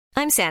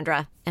I'm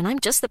Sandra, and I'm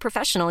just the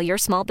professional your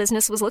small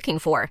business was looking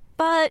for.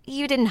 But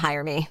you didn't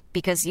hire me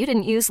because you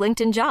didn't use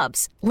LinkedIn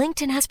Jobs.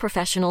 LinkedIn has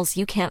professionals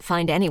you can't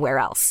find anywhere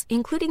else,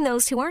 including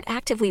those who aren't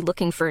actively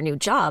looking for a new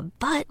job,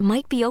 but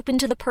might be open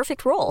to the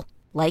perfect role,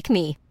 like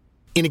me.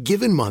 In a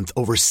given month,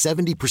 over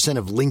 70%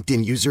 of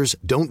LinkedIn users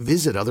don't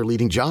visit other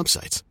leading job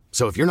sites.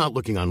 So if you're not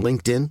looking on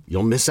LinkedIn,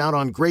 you'll miss out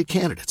on great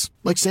candidates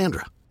like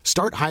Sandra.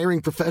 Start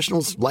hiring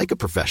professionals like a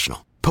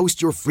professional.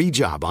 Post your free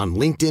job on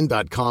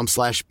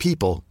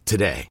linkedin.com/people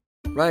today.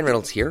 Ryan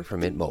Reynolds here from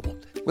Mint Mobile.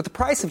 With the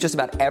price of just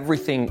about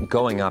everything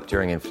going up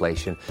during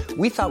inflation,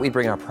 we thought we'd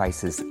bring our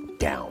prices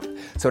down.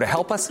 So to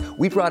help us,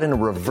 we brought in a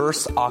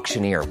reverse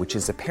auctioneer, which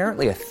is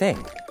apparently a thing.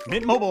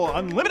 Mint Mobile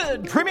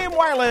Unlimited Premium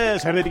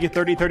Wireless. How to get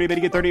 30, 30, bit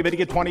to get 30, bit to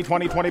get 20,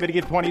 20, 20, bit to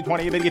get 20,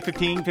 20, bit to get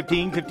 15,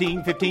 15,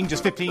 15, 15,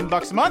 just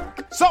 $15 a month?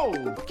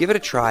 Sold! Give it a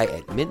try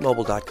at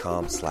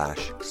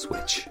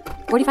mintmobile.com/switch.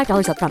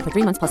 $45 up front for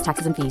 3 months plus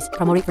taxes and fees.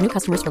 Promo rate for new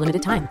customers for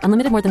limited time.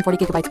 Unlimited more than 40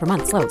 gigabytes per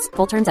month. Slows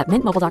full terms at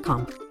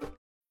mintmobile.com.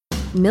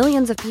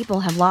 Millions of people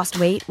have lost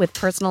weight with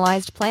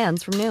personalized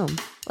plans from Noom.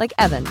 Like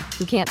Evan,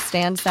 who can't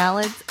stand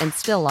salads and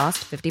still lost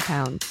 50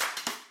 pounds.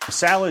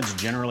 Salads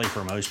generally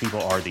for most people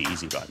are the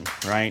easy button,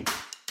 right?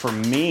 For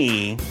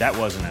me, that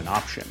wasn't an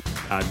option.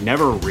 I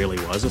never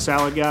really was a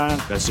salad guy.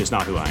 That's just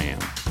not who I am.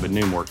 But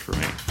Noom worked for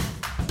me.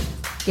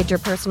 Get your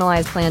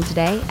personalized plan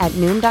today at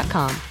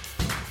Noom.com.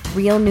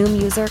 Real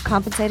Noom user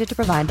compensated to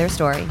provide their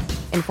story.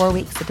 In 4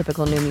 weeks, the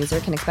typical Noom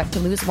user can expect to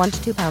lose 1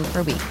 to 2 pounds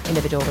per week.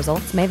 Individual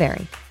results may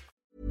vary.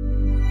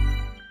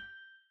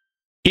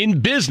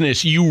 In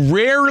business, you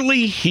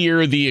rarely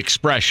hear the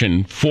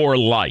expression "for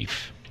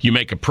life." You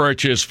make a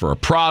purchase for a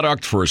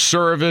product, for a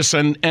service,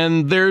 and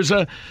there's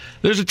a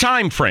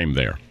time frame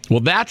there.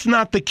 Well, that's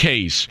not the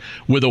case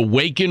with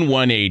Awaken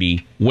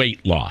 180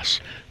 weight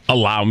loss.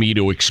 Allow me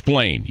to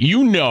explain.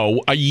 You know,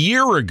 a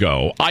year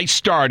ago, I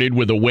started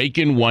with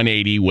Awaken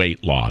 180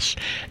 weight loss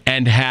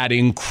and had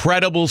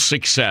incredible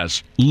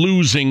success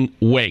losing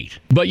weight.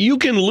 But you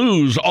can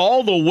lose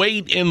all the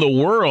weight in the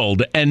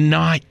world and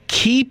not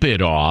keep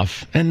it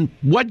off. And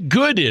what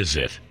good is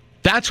it?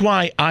 That's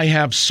why I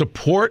have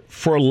support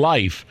for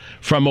life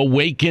from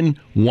Awaken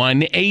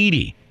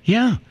 180.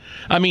 Yeah.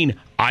 I mean,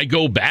 I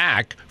go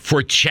back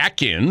for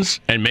check-ins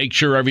and make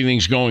sure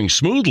everything's going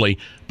smoothly.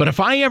 But if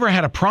I ever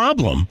had a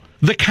problem,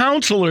 the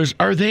counselors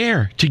are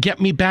there to get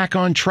me back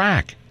on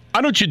track.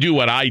 Why don't you do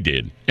what I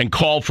did and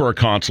call for a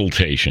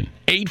consultation?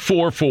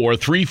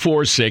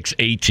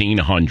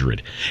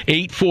 844-346-1800.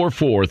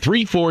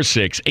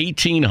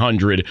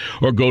 844-346-1800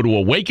 or go to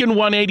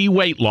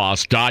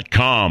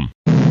awaken180weightloss.com.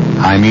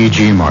 I'm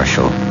E.G.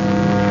 Marshall.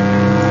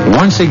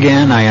 Once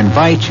again, I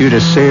invite you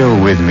to sail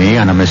with me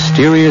on a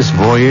mysterious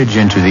voyage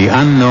into the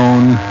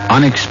unknown,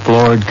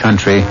 unexplored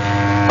country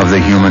of the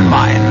human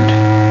mind.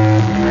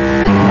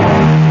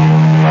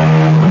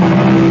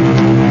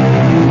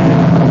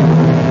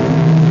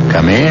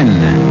 Come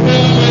in.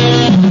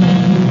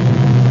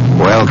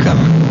 Welcome.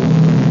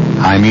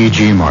 I'm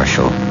E.G.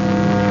 Marshall.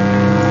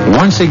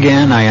 Once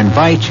again, I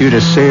invite you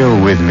to sail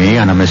with me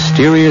on a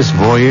mysterious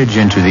voyage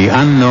into the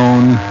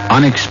unknown,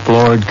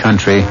 unexplored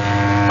country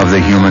of the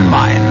human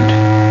mind.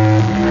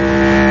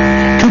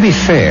 To be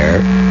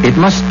fair, it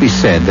must be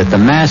said that the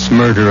mass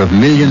murder of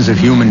millions of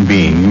human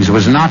beings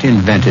was not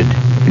invented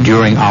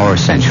during our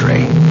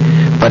century.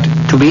 But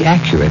to be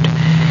accurate,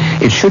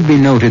 it should be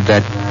noted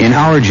that in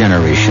our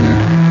generation,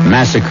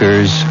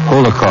 massacres,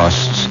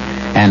 holocausts,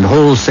 and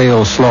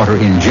wholesale slaughter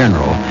in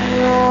general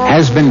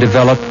has been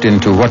developed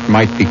into what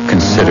might be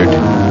considered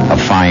a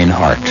fine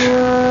art.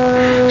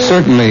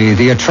 Certainly,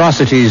 the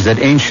atrocities that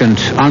ancient,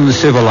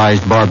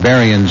 uncivilized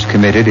barbarians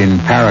committed in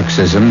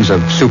paroxysms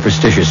of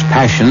superstitious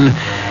passion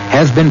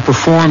have been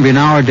performed in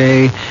our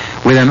day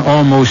with an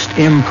almost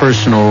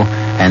impersonal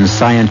and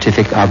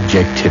scientific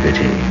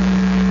objectivity.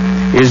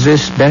 Is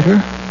this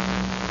better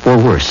or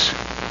worse?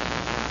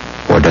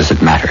 Or does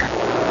it matter?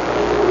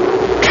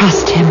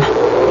 Trust him.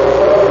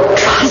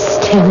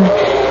 Trust him.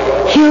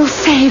 He'll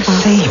save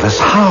us. Save us?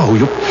 How?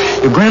 Your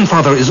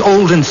grandfather is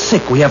old and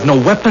sick. We have no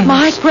weapons.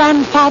 My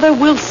grandfather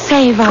will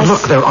save us.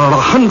 Look, there are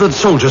 100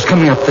 soldiers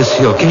coming up this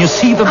hill. Can you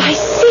see them? I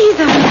see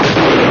them.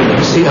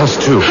 You see us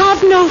too.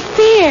 Have no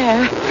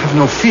fear. Have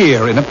no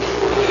fear. In a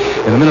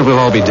minute we'll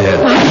all be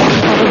dead. My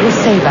grandfather will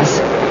save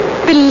us.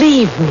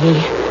 Believe me.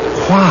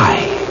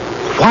 Why?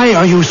 Why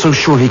are you so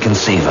sure he can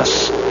save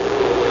us?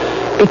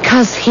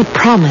 Because he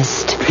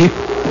promised. He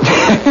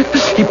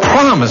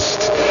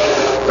promised?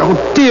 Oh,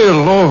 dear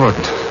Lord.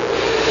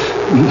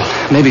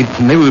 Maybe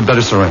we'd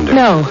better surrender.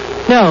 No.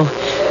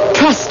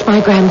 Trust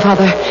my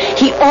grandfather.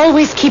 He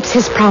always keeps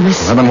his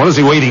promise. Well, then what is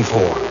he waiting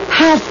for?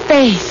 Have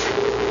faith.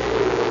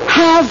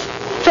 Have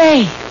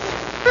faith.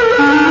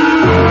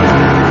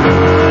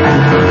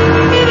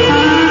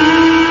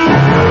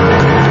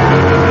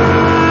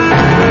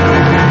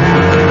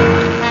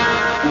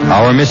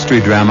 Our mystery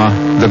drama,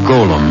 The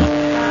Golem,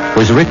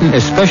 was written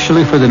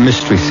especially for the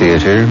Mystery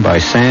Theater by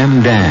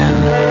Sam Dan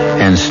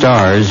and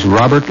stars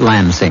Robert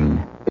Lansing.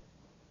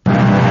 I,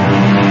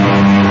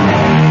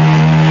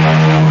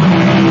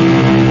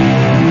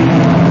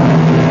 1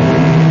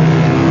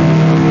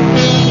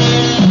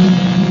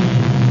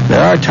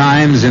 are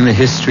times in the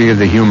history of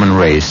the human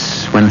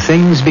race when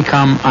things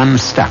become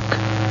unstuck.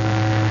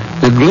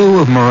 The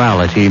glue of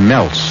morality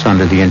melts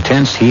under the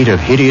intense heat of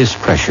hideous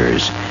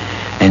pressures,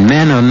 and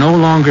men are no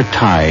longer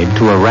tied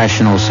to a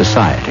rational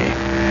society.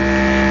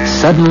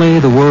 Suddenly,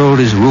 the world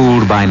is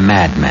ruled by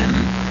madmen,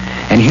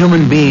 and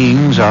human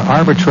beings are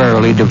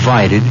arbitrarily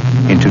divided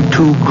into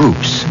two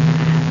groups,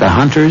 the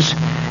hunters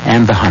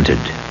and the hunted.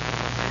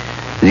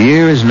 The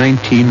year is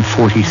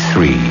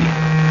 1943.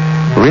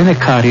 We're in a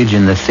cottage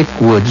in the thick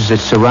woods that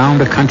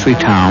surround a country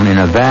town in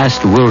a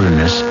vast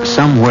wilderness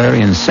somewhere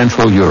in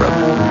Central Europe.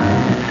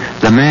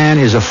 The man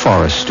is a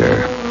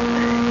forester.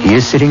 He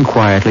is sitting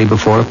quietly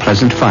before a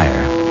pleasant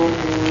fire.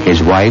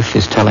 His wife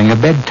is telling a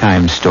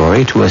bedtime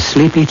story to a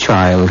sleepy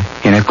child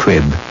in a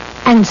crib.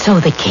 And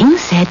so the king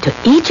said to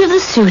each of the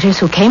suitors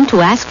who came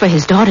to ask for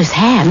his daughter's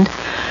hand,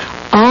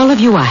 "All of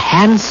you are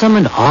handsome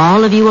and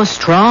all of you are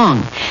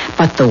strong,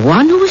 but the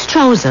one who was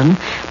chosen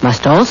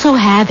must also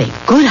have a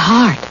good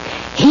heart.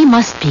 He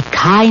must be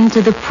kind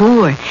to the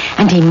poor,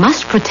 and he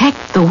must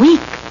protect the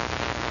weak."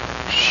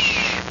 Shh.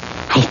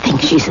 I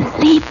think she's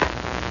asleep.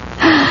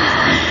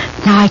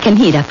 Now I can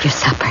heat up your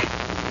supper.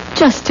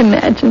 Just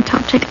imagine,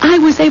 Tomczyk, I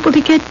was able to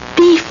get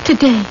beef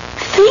today.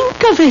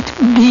 Think of it,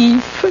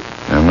 beef.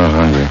 I'm not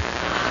hungry.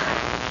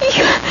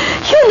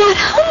 You're not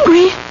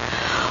hungry?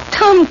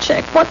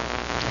 Tomczyk,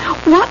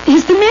 what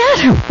is the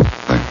matter?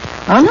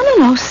 Oh,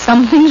 no.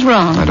 Something's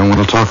wrong. I don't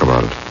want to talk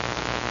about it.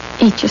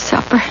 Eat your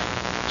supper.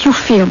 You'll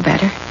feel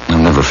better. I'll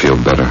never feel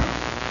better.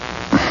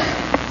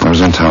 I was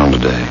in town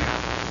today.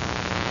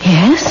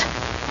 Yes?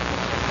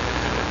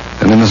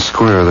 And in the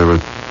square there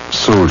were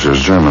soldiers,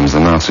 Germans, the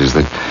Nazis.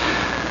 They'd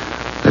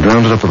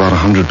rounded up about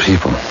 100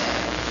 people.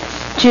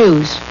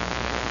 Jews?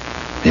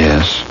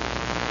 Yes.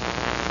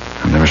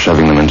 And they were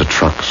shoving them into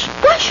trucks.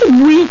 Why should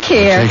we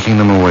care? They're taking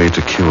them away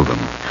to kill them.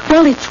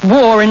 Well, it's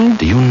war and...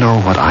 Do you know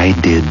what I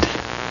did?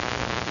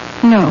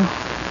 No.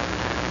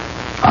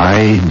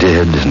 I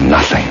did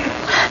nothing.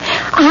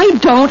 I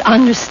don't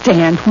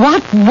understand.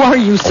 What were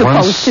you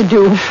supposed to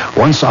do?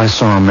 Once I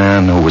saw a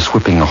man who was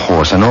whipping a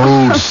horse, an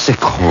old, sick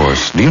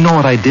horse. Do you know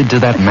what I did to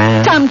that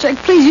man? Tomczyk,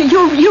 please,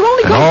 you're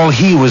only going... And all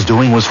he was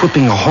doing was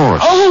whipping a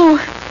horse. Oh.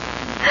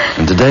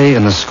 And today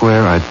in the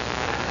square,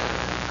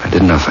 I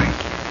did nothing.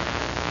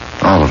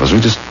 All of us, we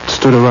just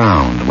stood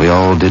around. We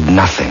all did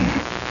nothing.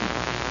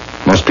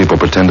 Most people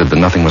pretended that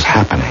nothing was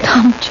happening.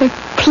 Tomczyk,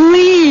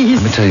 please.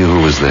 Let me tell you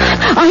who was there.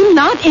 I'm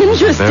not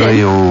interested. A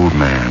very old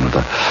man with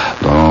a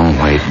long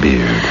white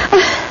beard.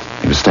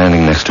 He was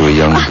standing next to a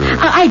young girl.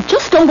 I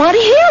just don't want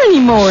to hear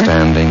anymore.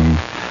 Standing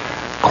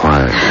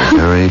quietly,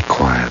 very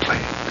quietly,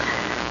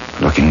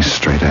 looking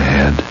straight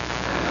ahead.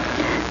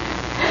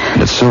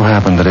 And it so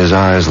happened that his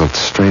eyes looked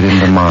straight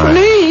into mine.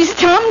 Please,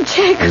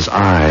 Tomczyk. His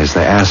eyes,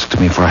 they asked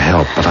me for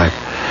help, but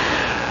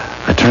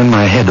I turned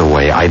my head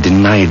away. I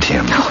denied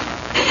him. Oh,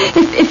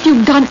 if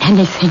you'd done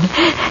anything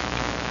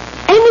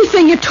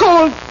at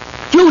all,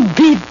 you'd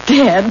be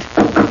dead.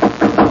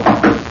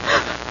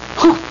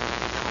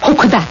 Who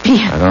could that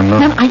be? I don't know.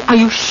 Now, are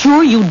you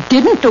sure you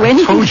didn't do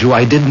anything? I told you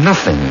I did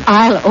nothing.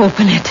 I'll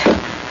open it.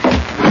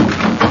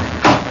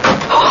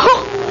 Who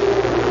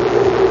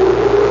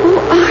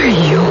are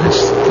you?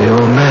 It's the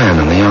old man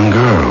and the young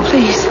girl.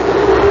 Please,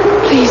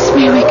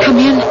 may we come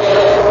in?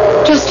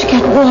 Just to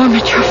get warm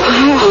at your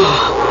fire.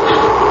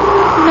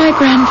 My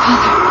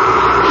grandfather.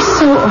 He's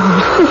so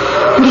old.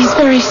 And he's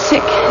very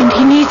sick. And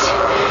he needs...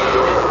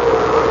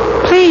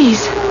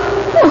 Please.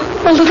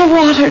 A little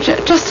water.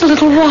 Just a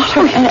little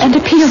water. And a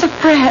piece of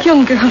bread.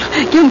 Young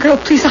girl,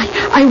 please.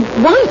 I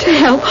want to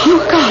help you.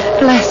 God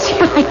bless you.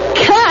 But I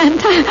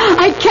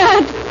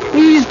can't.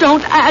 Please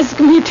don't ask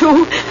me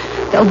to.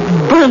 They'll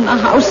burn the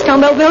house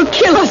down. They'll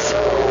kill us.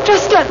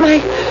 Just let my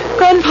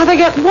grandfather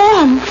get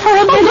warm for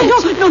a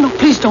minute. No,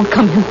 please don't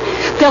come in.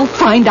 They'll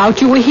find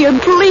out you were here.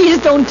 Please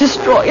don't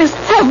destroy us.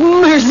 Have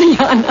mercy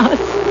on us.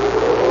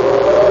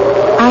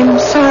 I'm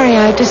sorry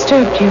I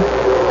disturbed you.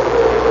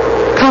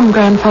 Come,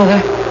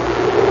 grandfather.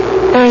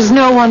 There is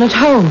no one at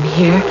home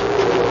here.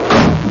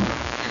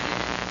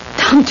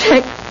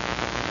 Tomczyk,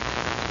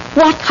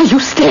 what are you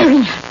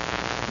staring at?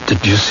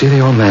 Did you see the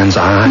old man's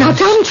eyes? Now,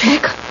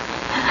 Tomczyk.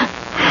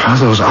 How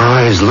those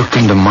eyes looked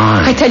into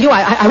mine. I tell you,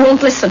 I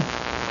won't listen.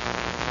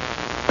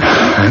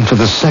 And for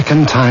the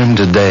second time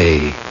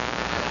today,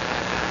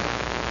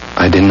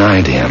 I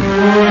denied him.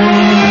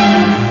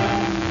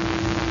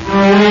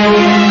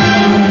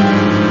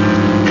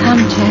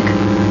 Tomczyk,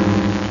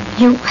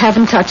 you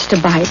haven't touched a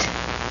bite.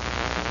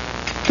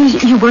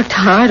 You worked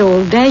hard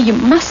all day. You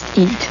must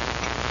eat.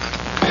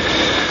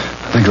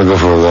 I think I'll go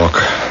for a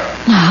walk.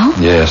 Now?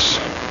 Yes.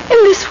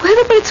 In this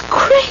weather? But it's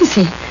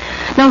crazy.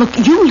 Now, look,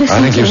 you listen I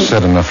think you've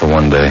said enough for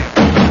one day.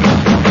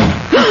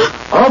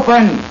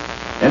 Open!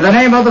 In the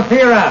name of the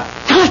Führer!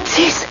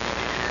 Nazis!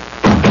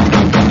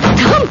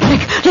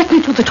 Tomczyk, let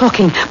me do the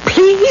talking.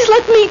 Please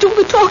let me do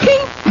the talking.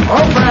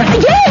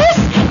 Open!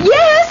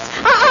 Yes,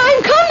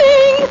 I'm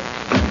coming.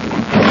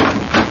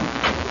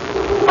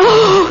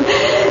 Oh,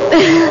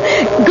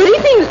 good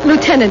evening,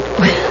 Lieutenant.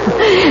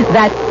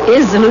 That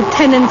is the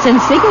lieutenant's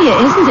insignia,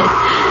 isn't it?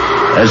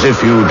 As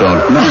if you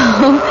don't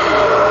know.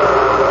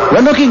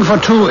 We're looking for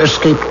 2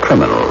 escaped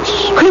criminals.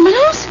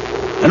 Criminals?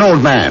 An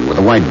old man with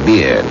a white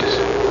beard.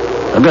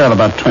 A girl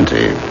about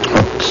 20.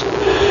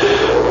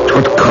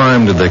 What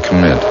crime did they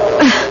commit?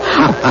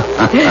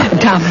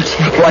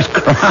 Tomczyk. What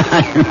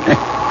crime?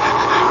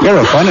 You're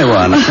a funny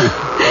one.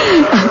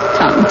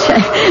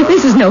 Tomczyk,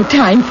 this is no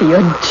time for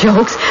your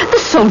jokes. The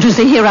soldiers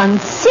are here on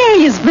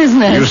serious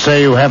business. You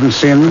say you haven't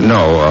seen them?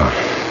 No,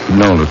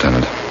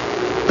 Lieutenant.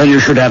 Then you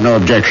should have no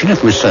objection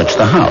if we search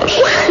the house.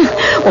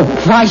 Well,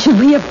 why should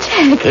we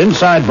object?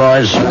 Inside,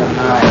 boys.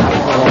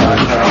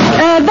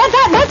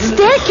 That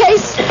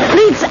staircase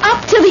leads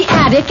up to the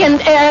attic, and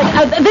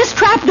this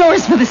trapdoor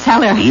is for the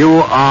cellar.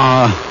 You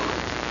are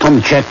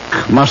Tomczyk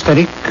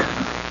Masterik,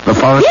 the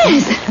forester?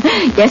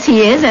 Yes,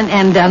 he is,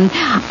 and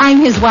I'm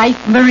his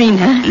wife,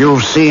 Marina.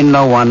 You've seen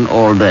no one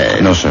all day?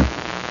 No, sir.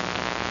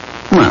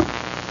 Well,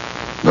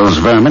 those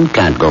vermin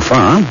can't go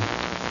far.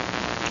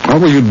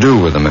 What will you do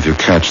with them if you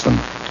catch them?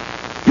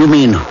 You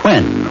mean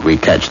when we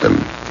catch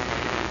them?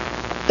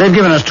 They've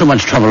given us too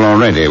much trouble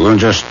already. We'll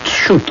just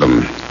shoot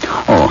them.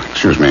 Oh,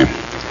 excuse me.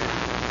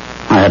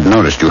 I had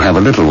noticed you have a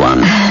little one.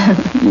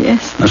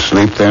 Yes.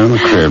 Asleep there in the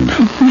crib.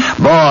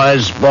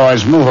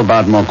 Boys, move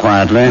about more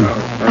quietly.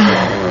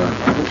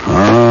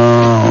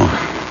 Oh.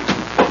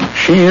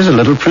 She is a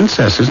little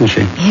princess, isn't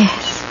she?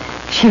 Yes.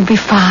 She'll be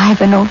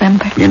 5 in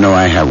November. You know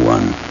I have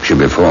one. She'll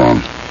be 4.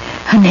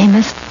 Her name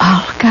is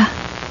Olga.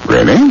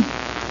 Really?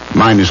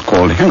 Mine is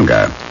called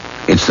Helga.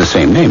 It's the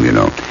same name, you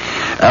know.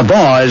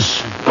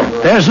 Boys,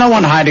 there's no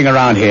one hiding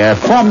around here.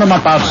 Form them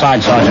up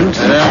outside, Sergeant.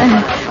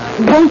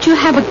 Won't you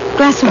have a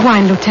glass of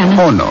wine, Lieutenant?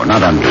 Oh, no,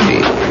 not on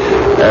duty.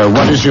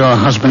 What is your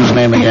husband's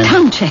name again?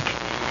 Tomczyk.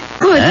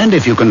 Good. And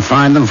if you can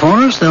find them for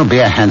us, there'll be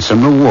a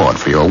handsome reward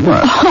for your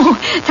work. Oh,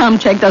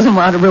 Tomczyk doesn't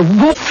want a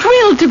reward.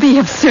 Thrilled to be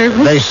of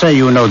service. They say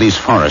you know these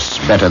forests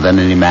better than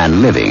any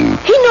man living.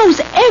 He knows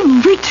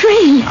every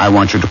tree. I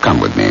want you to come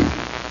with me.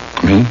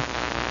 Me?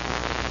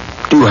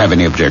 Do you have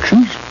any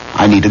objections?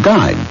 I need a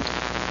guide.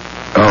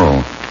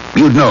 Oh.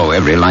 You'd know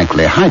every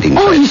likely hiding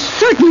place. Oh, he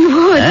certainly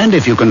would. And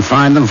if you can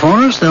find them for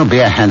us, there'll be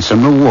a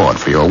handsome reward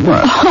for your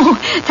work. Oh,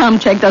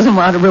 Tomczyk doesn't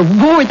want a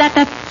reward.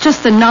 That's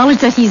just the knowledge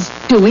that he's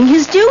doing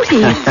his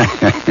duty.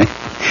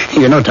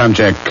 You know,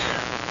 Tomczyk,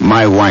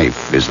 my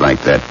wife is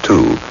like that,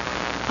 too.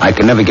 I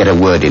can never get a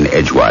word in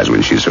edgewise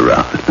when she's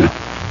around.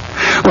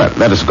 Well,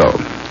 let us go.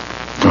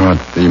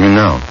 You mean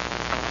now?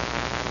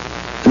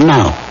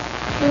 Now.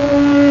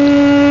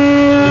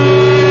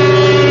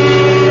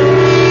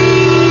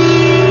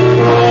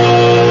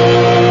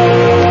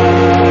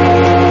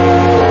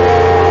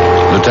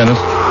 Lieutenant?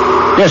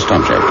 Yes,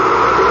 Tomczyk.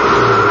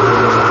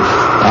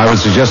 I would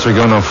suggest we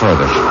go no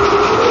further.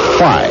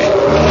 Why?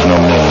 There's no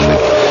moon.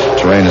 The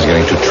terrain is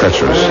getting too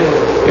treacherous.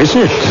 Is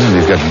it?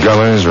 You've got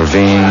gullies,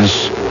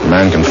 ravines. A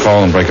man can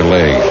fall and break a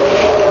leg.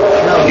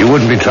 You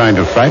wouldn't be trying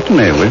to frighten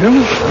me, would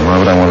you? Why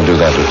would I want to do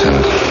that,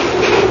 Lieutenant?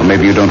 Or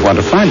maybe you don't want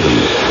to find them.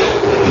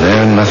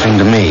 They're nothing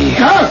to me.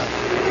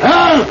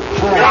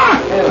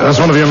 That's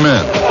one of your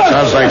men.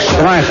 Sounds like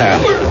Stryker.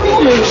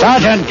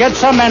 Sergeant, get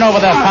some men over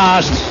there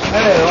fast.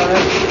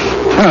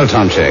 Well,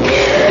 Tomczyk,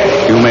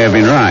 you may have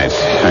been right.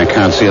 I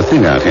can't see a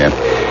thing out here.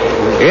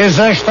 Is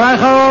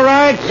Stryker all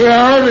right?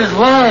 Yeah, hurt his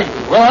leg.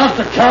 We'll have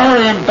to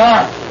carry him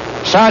back.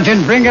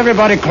 Sergeant, bring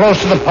everybody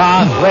close to the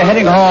path. We're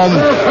heading home.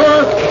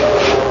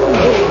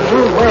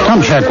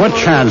 Tomczyk, what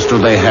chance do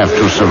they have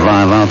to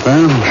survive out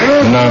there?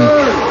 None.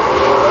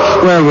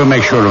 Well, we'll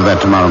make sure of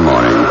that tomorrow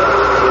morning.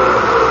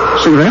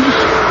 Cigarette?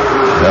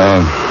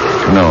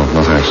 No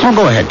thanks. Oh,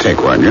 go ahead,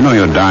 take one. You know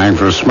you're dying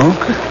for a smoke.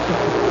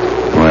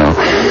 Well,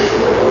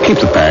 keep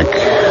the pack.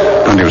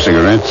 Plenty of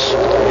cigarettes.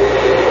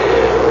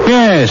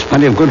 Yes,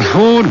 plenty of good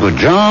food, good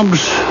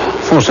jobs,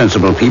 4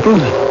 sensible people.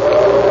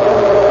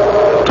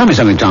 Tell me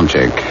something,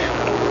 Tomczyk.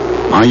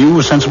 Are you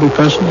a sensible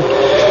person?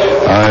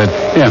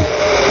 Yeah.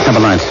 Have a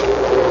light.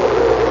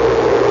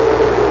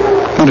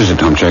 What is it,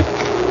 Tomczyk?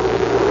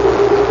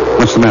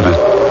 What's the matter?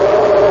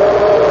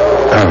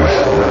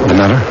 The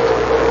matter?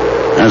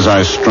 As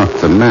I struck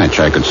the match,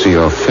 I could see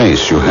your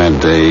face. You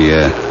had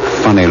a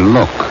funny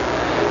look.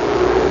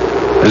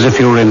 As if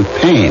you were in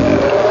pain.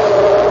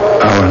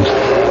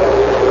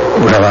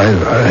 Well, I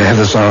have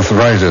this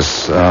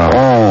arthritis.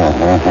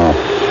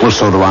 Well,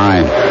 so do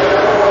I.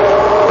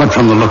 But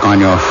from the look on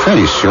your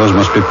face, yours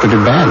must be pretty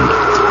bad.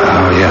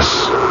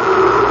 Yes.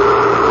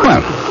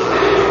 Well,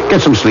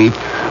 get some sleep.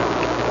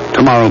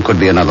 Tomorrow could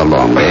be another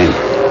long day.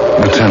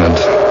 Lieutenant,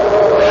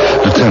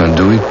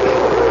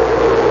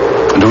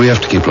 do we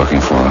have to keep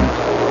looking for them?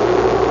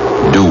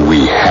 Do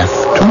we have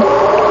to?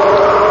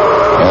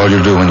 All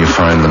you do when you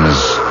find them is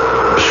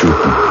shoot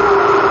them.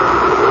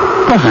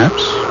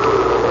 Perhaps.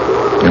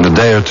 In a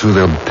day or two,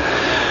 they'll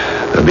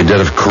be dead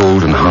of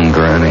cold and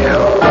hunger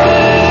anyhow.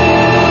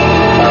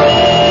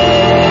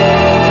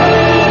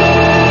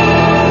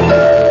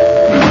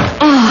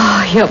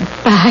 Oh, you're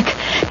back.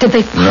 Did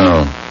they find...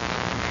 No.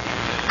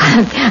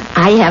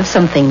 I have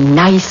something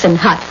nice and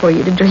hot for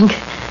you to drink.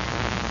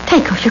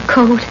 Take off your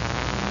coat.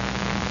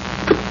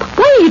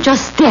 are you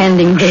just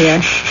standing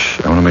there? Shh.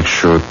 I want to make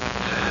sure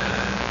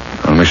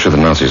the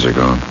Nazis are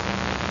gone.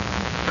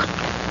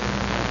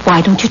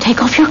 Why don't you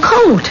take off your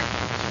coat?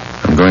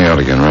 I'm going out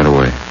again right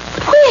away.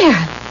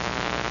 Where?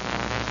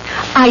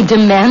 I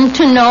demand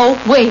to know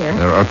where.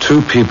 There are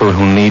 2 people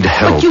who need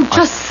help. But you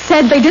just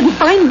said they didn't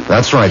find them.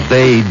 That's right.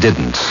 They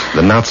didn't.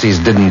 The Nazis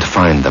didn't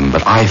find them,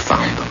 but I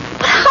found them.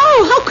 But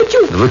how? How could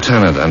you? The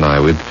lieutenant and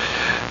I, we'd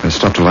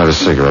stopped to light a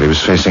cigarette. He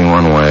was facing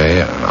one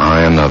way,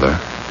 I another.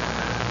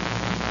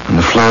 In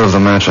the flare of the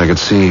match, I could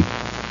see,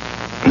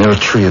 near a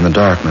tree in the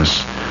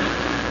darkness,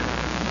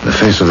 the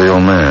face of the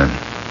old man.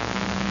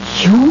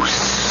 You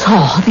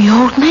saw the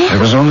old man? It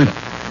was only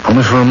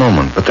for a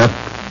moment, but that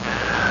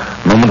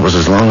moment was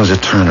as long as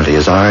eternity.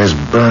 His eyes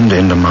burned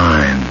into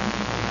mine.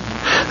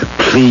 The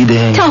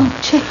pleading.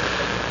 Tomczyk,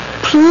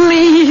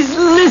 please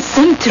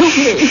listen to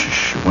me.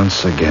 Shh.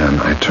 Once again,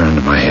 I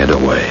turned my head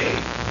away.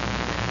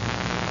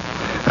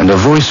 And a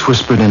voice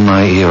whispered in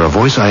my ear, a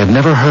voice I had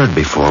never heard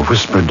before,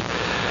 whispered,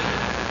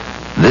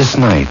 "This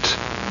night,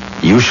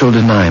 you shall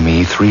deny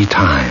me 3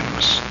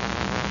 times.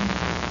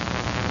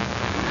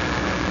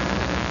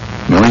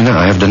 Marina,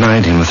 I have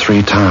denied him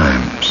 3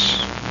 times.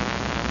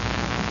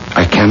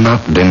 I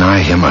cannot deny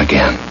him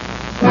again."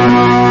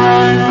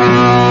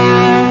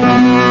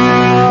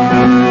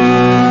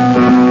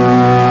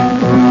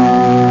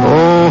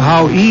 Oh,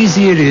 how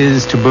easy it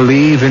is to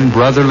believe in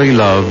brotherly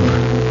love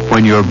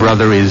when your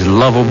brother is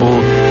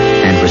lovable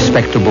and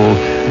respectable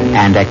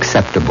and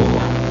acceptable.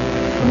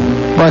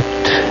 But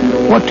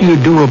what do you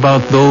do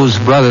about those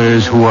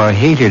brothers who are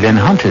hated and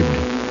hunted,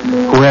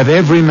 who have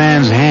every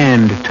man's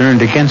hand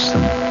turned against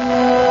them?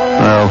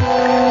 Well,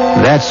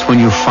 that's when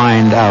you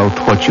find out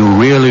what you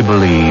really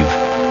believe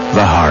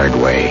the hard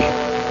way.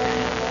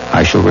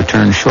 I shall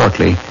return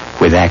shortly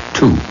with Act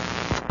 2.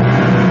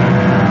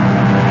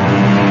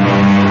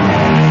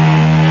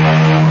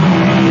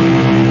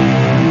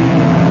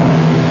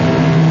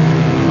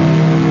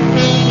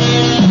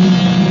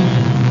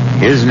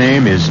 His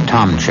name is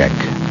Tomczyk.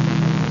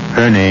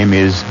 Her name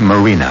is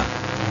Marina.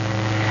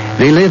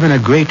 They live in a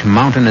great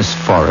mountainous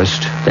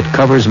forest that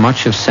covers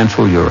much of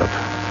Central Europe.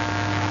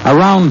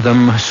 Around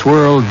them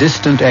swirl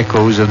distant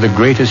echoes of the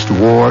greatest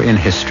war in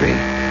history.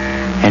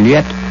 And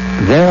yet,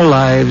 their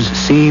lives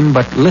seem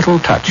but little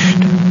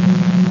touched.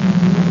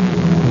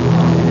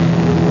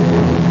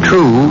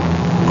 True,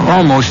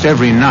 almost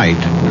every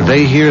night,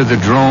 they hear the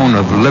drone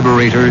of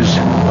Liberators,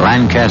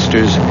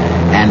 Lancasters,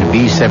 and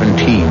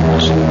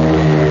B-17s.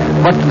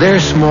 But their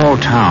small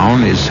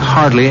town is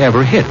hardly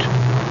ever hit.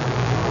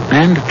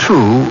 And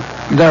true,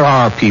 there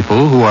are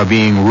people who are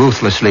being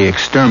ruthlessly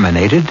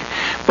exterminated,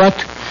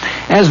 but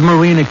as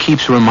Marina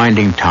keeps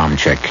reminding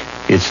Tomczyk,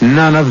 it's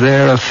none of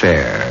their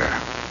affair.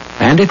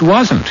 And it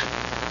wasn't.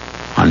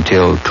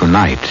 Until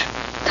tonight.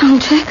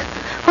 Tomczyk,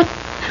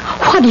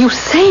 what are you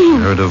saying? I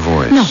heard a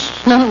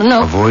voice.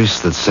 No. A voice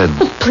that said...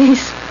 Oh,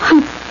 please,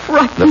 I'm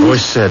frightened. The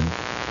voice said,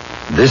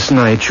 "This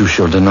night you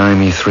shall deny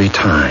me 3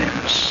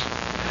 times.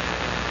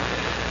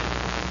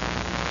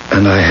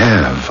 And I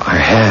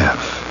have.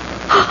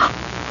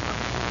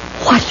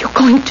 What are you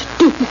going to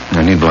do?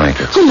 I need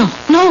blankets. Oh,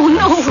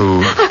 no.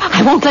 Food.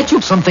 I won't let you...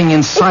 Something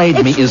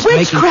inside me is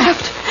making... It's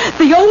witchcraft.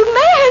 The old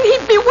man, he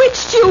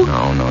bewitched you.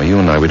 No, you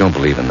and I, we don't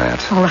believe in that.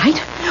 All right.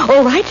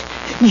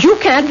 You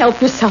can't help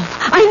yourself.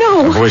 I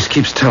know. The voice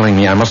keeps telling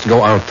me I must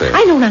go out there.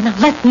 I know. Now,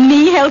 let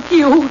me help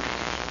you.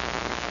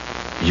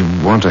 You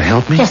want to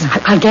help me? Yes,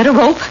 I'll get a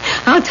rope.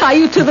 I'll tie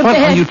you to the bed.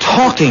 What are you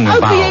talking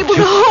about? I'll be able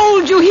to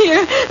hold you here.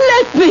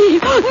 Let me.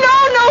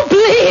 No,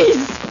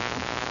 please.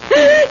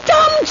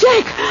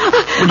 Tomczyk!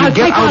 Will you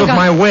get out of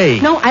my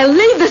way? No, I'll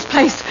leave this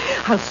place.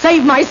 I'll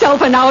save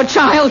myself and our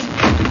child.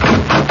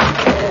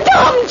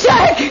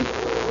 Tomczyk!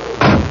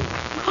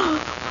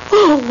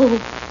 Oh,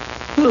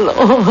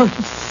 Lord,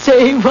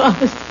 save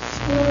us.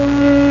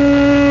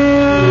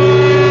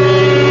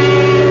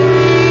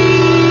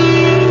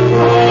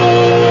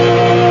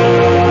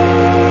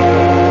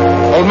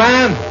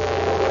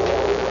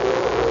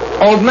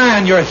 Old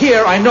man, you're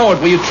here. I know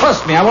it. Will you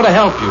trust me? I want to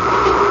help you.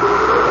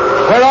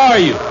 Where are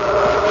you?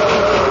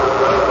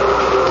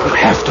 You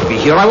have to be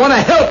here. I want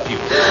to help you.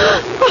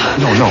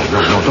 No.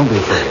 Don't be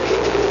afraid.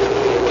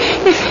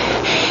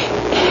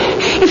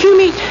 If you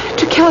mean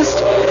to kill us,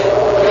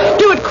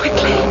 do it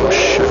quickly.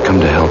 Shh, I've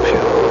come to help you.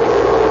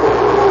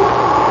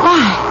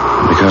 Why?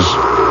 Because...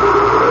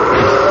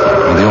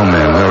 Well, the old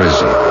man, where is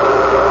he?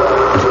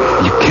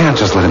 You can't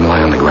just let him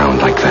lie on the ground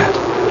like that.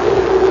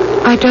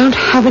 I don't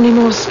have any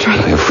more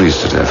strength. He'll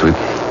freeze to death. We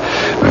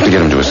have to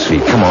get him to his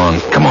feet. Come on,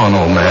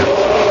 old man.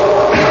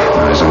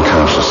 No, he's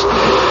unconscious.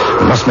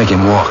 We must make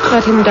him walk.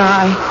 Let him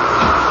die.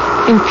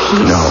 In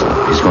peace. No,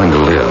 he's going to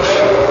live.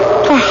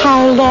 For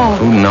how long?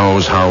 Who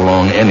knows how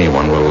long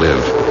anyone will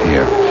live.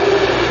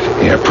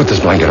 Here, put this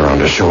blanket around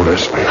his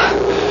shoulders.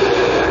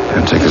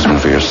 And take this one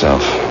for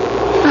yourself.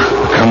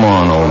 Come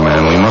on, old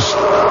man. We must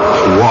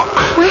walk.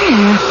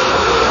 Where?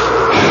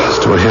 It's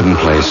to a hidden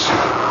place.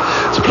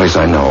 It's a place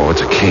I know.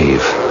 It's a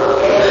cave.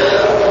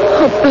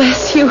 Oh,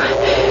 bless you.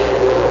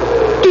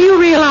 Do you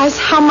realize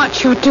how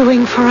much you're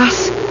doing for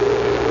us?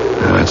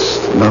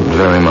 It's not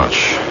very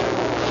much.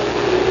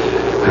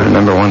 I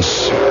remember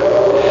once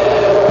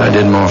I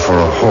did more for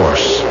a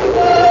horse.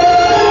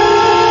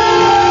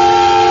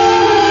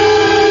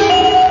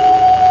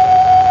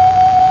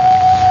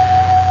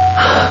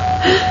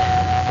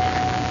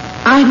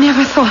 I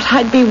never thought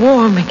I'd be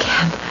warm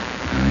again.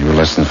 You were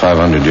less than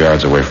 500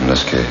 yards away from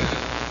this cave.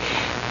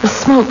 The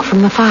smoke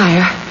from the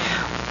fire.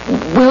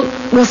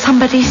 Will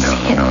somebody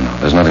see it? No.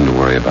 There's nothing to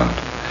worry about.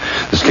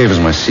 This cave is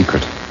my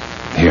secret.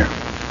 Here.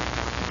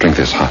 Drink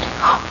this hot.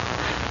 Oh.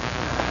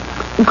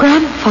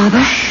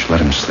 Grandfather? Shh, let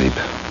him sleep.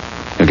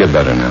 He'll get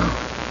better now.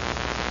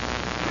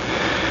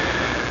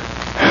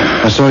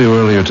 I saw you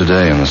earlier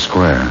today in the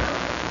square.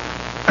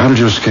 How did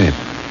you escape?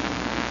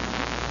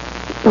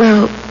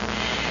 Well,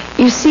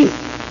 you see...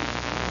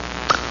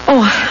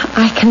 Oh,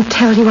 I can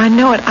tell you. I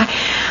know it.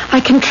 I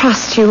can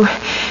trust you.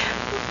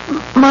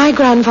 My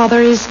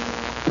grandfather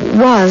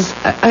was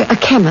a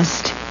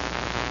chemist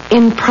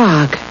in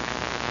Prague.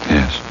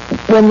 Yes.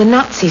 When the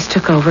Nazis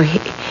took over,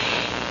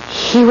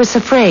 he was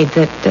afraid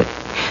that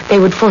they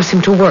would force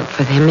him to work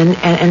for them,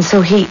 and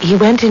so he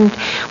went in.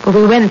 Well,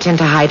 we went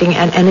into hiding,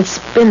 and it's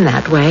been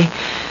that way,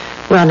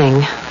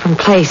 running from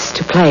place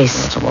to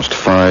place. That's almost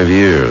 5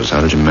 years.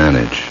 How did you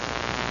manage?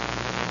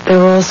 There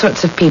were all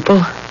sorts of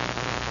people.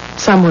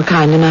 Some were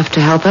kind enough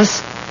to help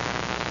us.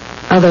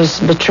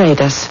 Others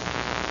betrayed us.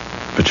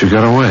 But you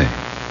got away.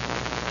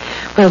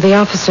 Well, the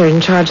officer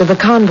in charge of the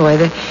convoy,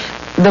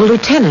 the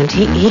lieutenant,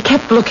 he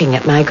kept looking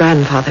at my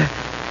grandfather.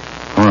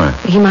 Why?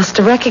 He must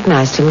have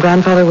recognized him.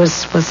 Grandfather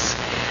was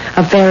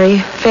a very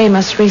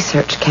famous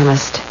research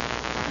chemist.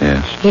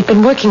 Yes. He'd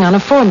been working on a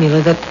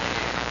formula that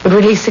would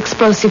release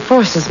explosive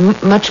forces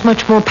much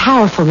more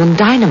powerful than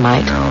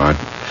dynamite. No, I'm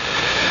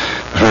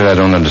afraid I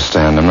don't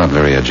understand. I'm not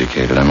very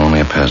educated. I'm only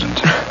a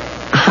peasant.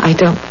 I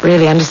don't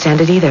really understand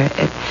it either.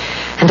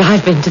 And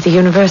I've been to the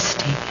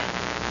university.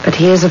 But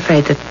he is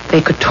afraid that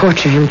they could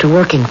torture him to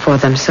working for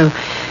them. So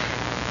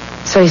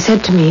he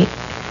said to me...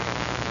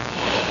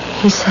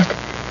 He said...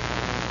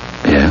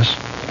 Yes?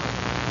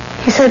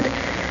 He said,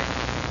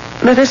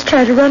 let us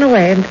try to run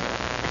away,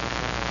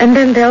 and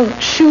then they'll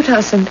shoot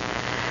us, and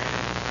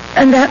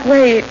that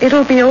way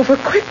it'll be over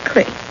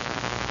quickly.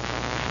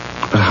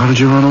 But how did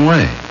you run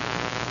away?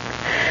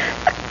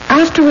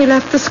 After we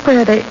left the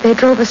square, they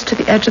drove us to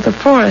the edge of the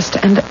forest,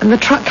 and the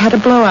truck had a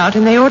blowout,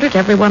 and they ordered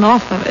everyone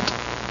off of it.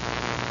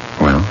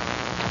 Well?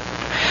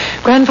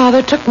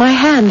 Grandfather took my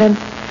hand,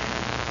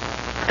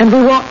 and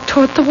we walked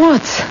toward the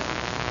woods.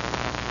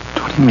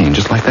 What do you mean,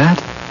 just like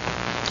that?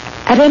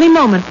 At any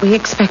moment, we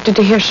expected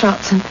to hear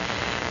shots and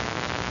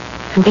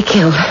be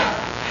killed.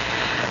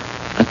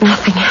 But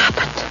nothing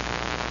happened.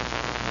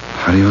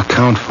 How do you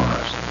account for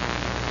it?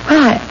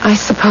 Well, I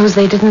suppose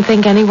they didn't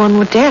think anyone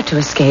would dare to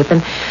escape,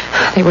 and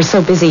they were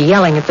so busy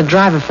yelling at the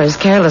driver for his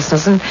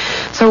carelessness, and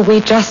so we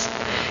just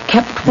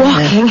kept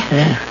walking.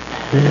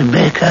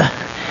 Rebecca.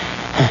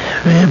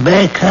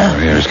 Oh,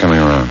 here, he's coming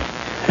around.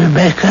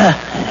 Rebecca.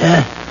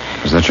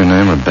 Is that your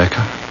name,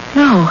 Rebecca?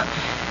 No.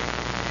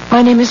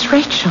 My name is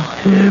Rachel.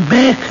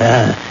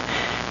 Rebecca.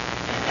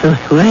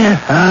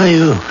 Where are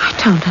you? I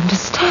don't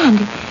understand.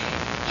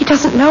 He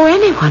doesn't know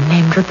anyone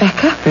named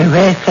Rebecca.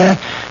 Rebecca.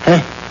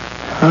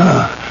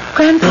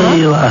 Grandpa. There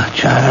you are,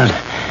 child.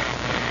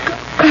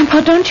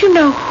 Grandpa, don't you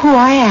know who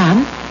I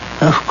am?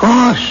 Of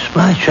course,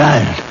 my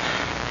child.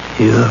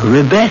 You're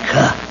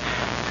Rebecca,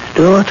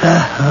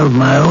 daughter of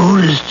my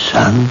oldest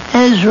son,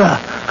 Ezra.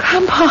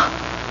 Grandpa,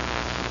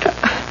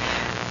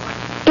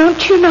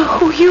 don't you know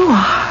who you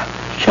are?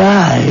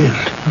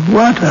 Child,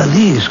 what are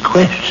these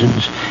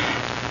questions?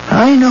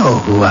 I know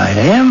who I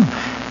am.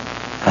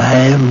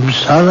 I am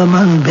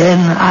Solomon ben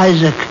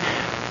Isaac,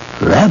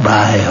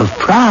 Rabbi of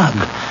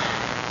Prague.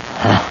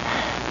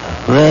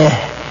 Where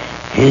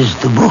is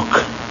the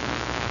book?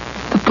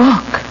 The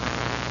book?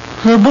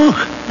 The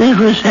book that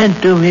was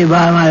sent to me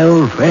by my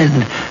old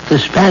friend, the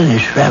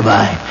Spanish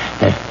rabbi.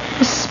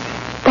 The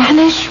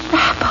Spanish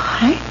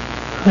rabbi?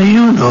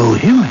 You know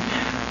him.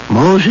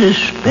 Moses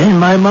ben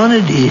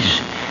Maimonides.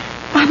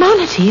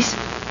 Maimonides?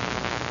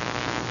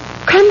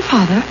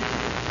 Grandfather,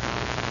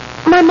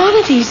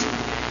 Maimonides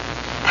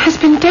has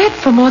been dead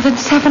for more than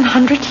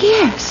 700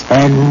 years.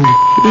 And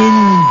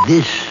in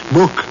this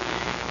book,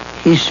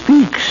 he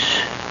speaks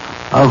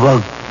of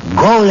a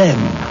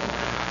golem.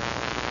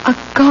 A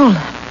golem?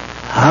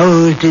 How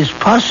it is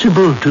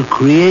possible to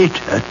create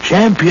a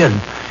champion,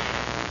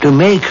 to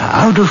make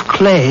out of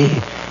clay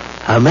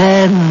a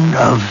man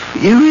of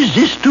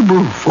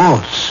irresistible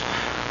force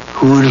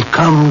who will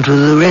come to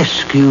the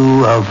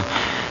rescue of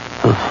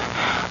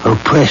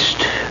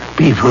oppressed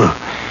people.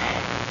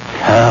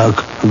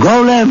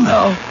 Golem.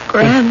 Oh,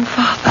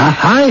 Grandfather.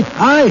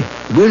 I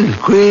will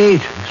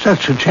create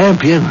such a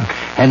champion,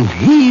 and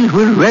he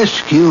will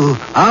rescue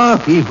our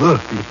people.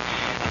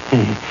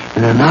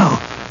 Now,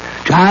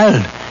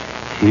 child,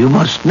 you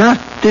must not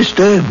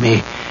disturb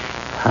me.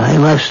 I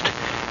must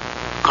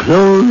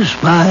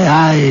close my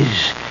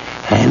eyes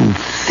and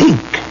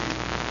think.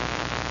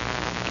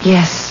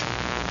 Yes,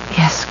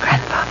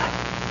 Grandfather.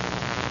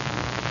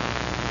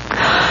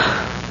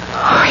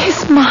 Oh,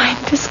 his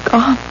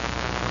gone.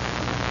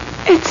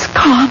 It's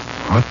gone.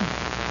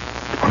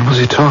 What was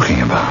he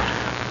talking about?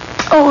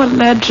 Oh, a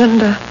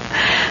legend.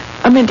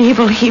 A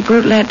medieval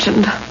Hebrew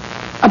legend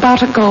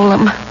about a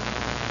golem.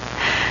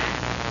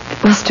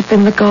 It must have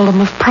been the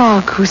golem of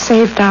Prague who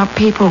saved our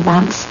people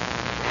once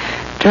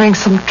during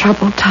some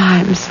troubled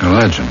times. A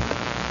legend?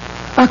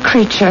 A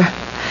creature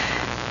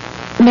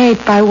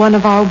made by one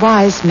of our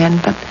wise men,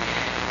 but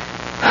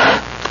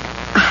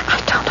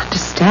I don't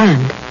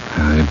understand.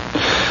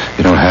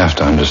 You don't have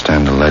to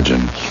understand a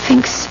legend. He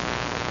thinks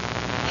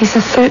he's a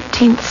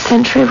 13th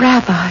century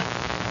rabbi.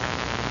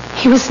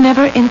 He was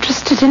never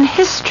interested in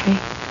history.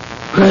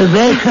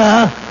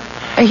 Rebecca?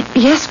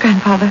 Yes,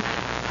 Grandfather.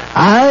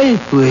 I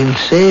will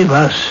save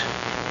us.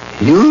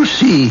 You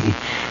see,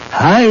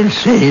 I'll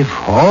save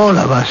all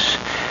of us.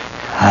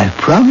 I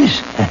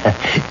promise.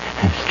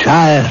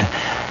 Child,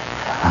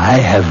 I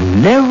have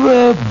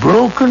never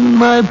broken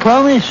my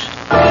promise.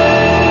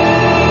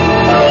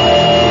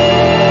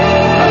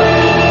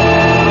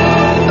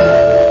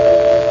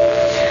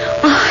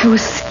 I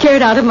was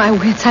scared out of my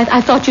wits.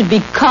 I thought you'd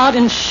be caught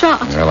and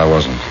shot. Well, I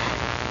wasn't.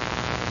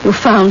 You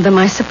found them,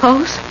 I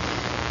suppose?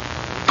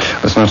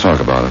 Let's not talk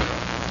about it.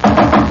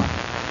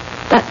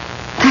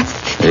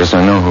 That's... Yes,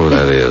 I know who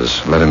that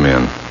is. Let him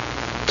in.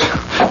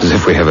 As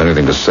if we have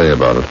anything to say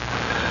about it.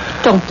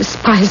 Don't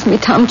despise me,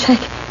 Tomchek.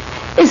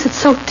 Is it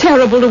so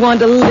terrible to want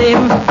to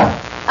live?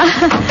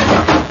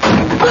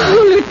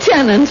 Oh,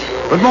 Lieutenant.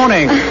 Good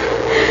morning.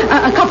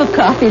 A cup of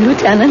coffee,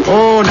 Lieutenant.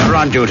 Oh, never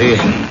on duty.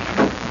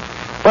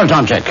 Well,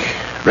 Tomchek,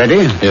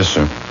 ready? Yes,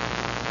 sir.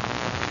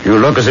 You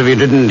look as if you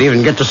didn't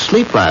even get to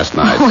sleep last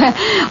night.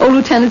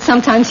 Lieutenant,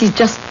 sometimes he's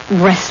just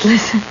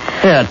restless.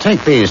 Here,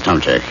 take these,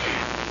 Tomchek.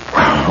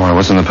 Why,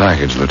 what's in the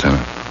package,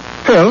 Lieutenant?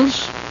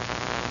 Pills.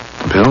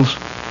 Pills?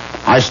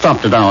 I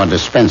stopped at our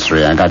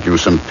dispensary. I got you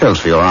some pills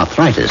for your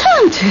arthritis.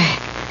 Tomchek,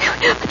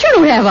 but you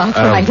don't have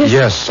arthritis.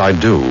 Yes, I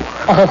do.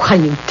 Oh, what are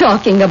you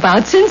talking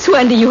about? Since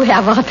when do you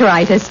have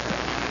arthritis?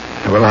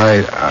 Well,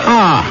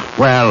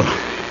 well,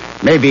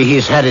 maybe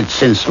he's had it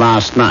since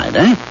last night,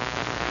 eh?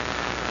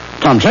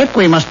 Tomchek,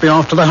 we must be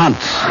off to the hunt.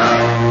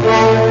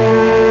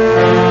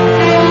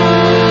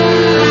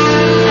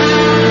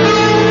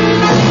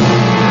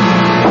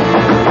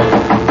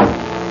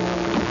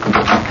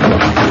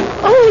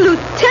 Oh,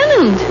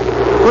 Lieutenant.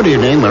 Good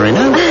evening,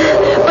 Marina.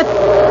 But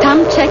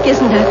Tomchek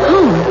isn't at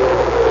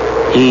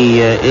home. He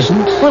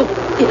isn't? Well,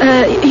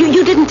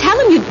 you didn't tell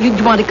him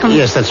you'd want to come...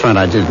 Yes, that's right,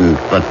 I didn't.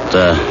 But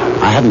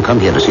I hadn't come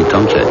here to see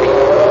Tomchek.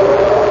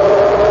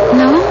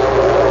 No?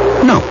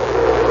 No.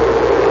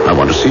 I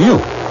want to see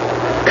you.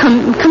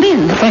 Come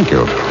in. Thank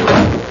you.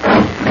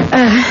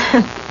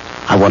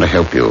 I want to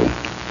help you.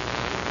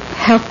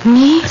 Help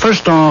me?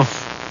 First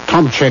off,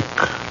 Tomchek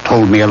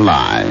told me a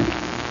lie.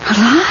 A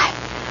lie?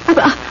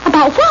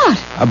 About what?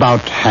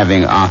 About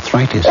having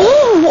arthritis.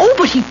 Oh,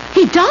 but he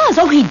does.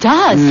 Oh, he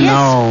does.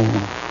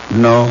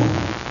 No.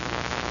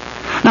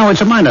 Now,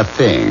 it's a minor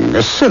thing,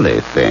 a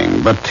silly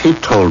thing, but he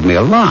told me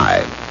a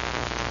lie.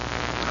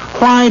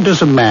 Why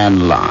does a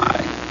man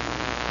lie?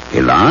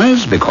 He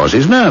lies because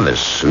he's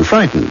nervous and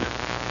frightened.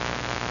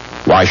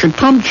 Why should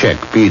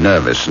Tomchek be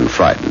nervous and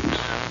frightened?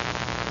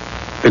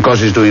 Because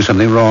he's doing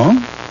something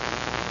wrong?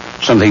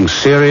 Something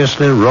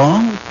seriously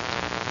wrong?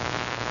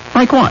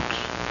 Like what?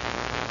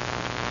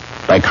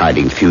 Like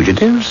hiding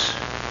fugitives?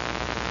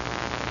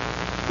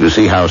 You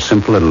see how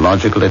simple and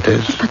logical it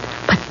is? But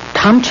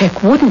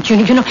Tomchek wouldn't, you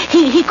know.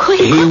 He could.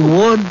 He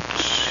would.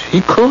 He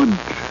could.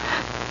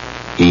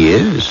 He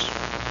is.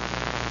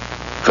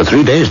 For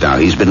 3 days now,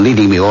 he's been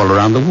leading me all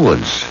around the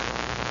woods.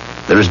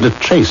 There isn't a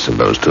trace of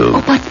those two.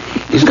 Oh, but...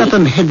 He's got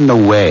them hidden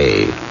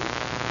away.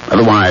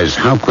 Otherwise,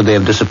 how could they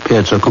have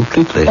disappeared so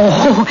completely?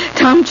 Oh,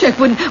 Tomchek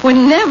would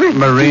never...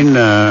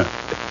 Marina,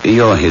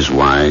 you're his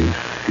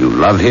wife. You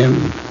love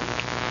him.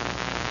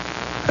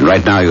 And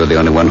right now, you're the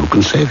only one who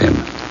can save him.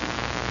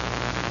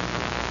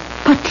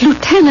 But,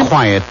 Lieutenant...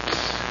 Quiet.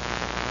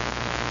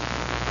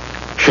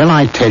 Shall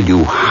I tell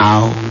you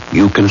how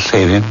you can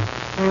save him?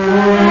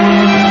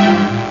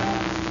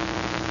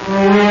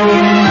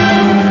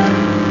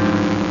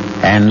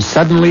 And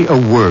suddenly a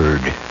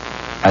word,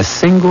 a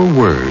single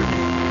word,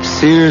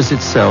 sears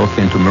itself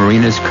into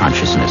Marina's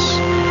consciousness.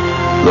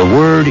 The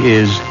word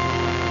is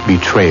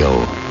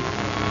betrayal.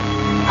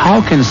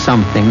 How can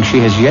something she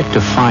has yet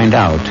to find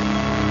out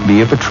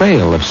be a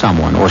betrayal of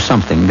someone or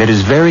something that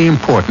is very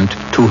important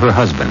to her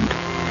husband?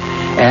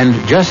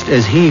 And just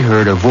as he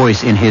heard a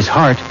voice in his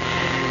heart,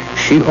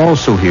 she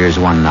also hears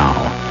one now.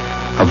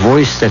 A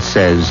voice that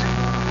says,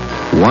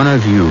 "One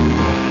of you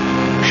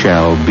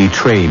shall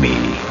betray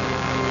me."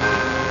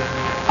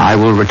 I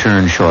will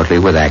return shortly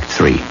with Act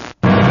 3.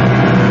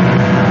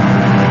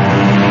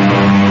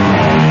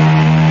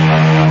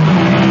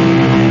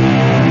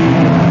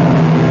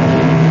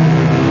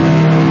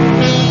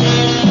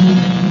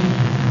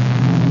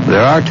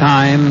 There are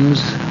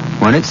times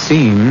when it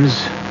seems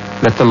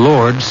that the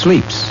Lord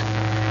sleeps,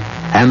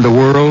 and the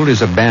world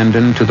is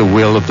abandoned to the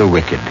will of the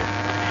wicked.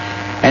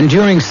 And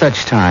during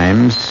such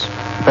times,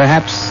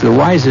 perhaps the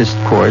wisest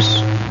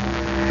course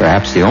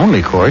perhaps the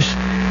only course,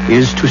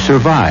 is to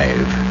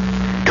survive,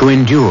 to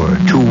endure,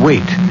 to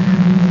wait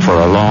for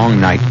a long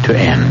night to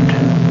end,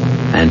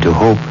 and to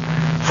hope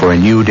for a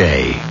new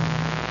day.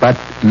 But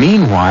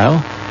meanwhile,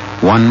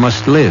 one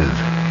must live.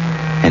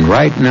 And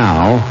right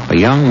now, a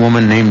young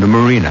woman named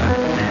Marina,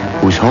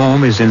 whose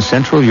home is in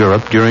Central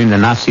Europe during the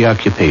Nazi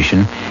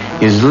occupation,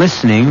 is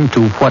listening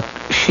to what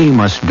she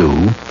must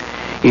do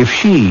if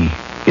she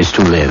is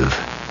to live.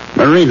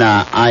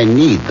 Marina, I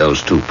need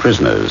those 2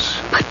 prisoners.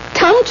 But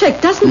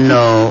Tomczyk doesn't...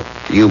 No,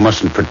 you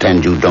mustn't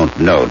pretend you don't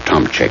know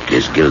Tomczyk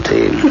is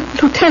guilty.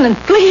 Lieutenant,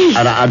 please.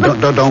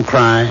 Don't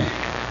cry.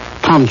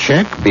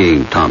 Tomczyk,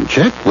 being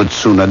Tomczyk, would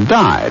sooner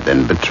die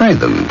than betray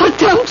them. But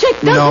Tomczyk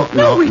doesn't...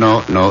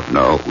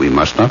 No. We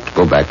must not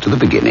go back to the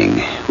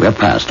beginning. We're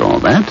past all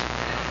that.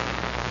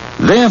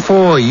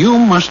 Therefore, you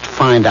must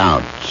find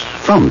out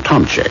from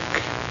Tomczyk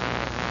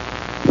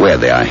where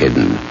they are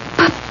hidden.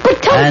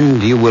 But Tom...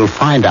 And you will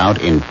find out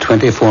in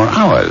 24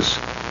 hours.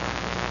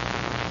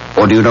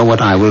 Or do you know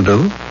what I will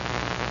do?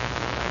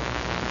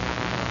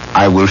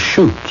 I will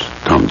shoot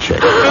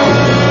Tomczyk.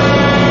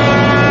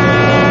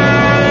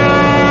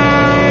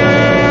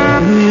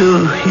 Do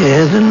you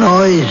hear the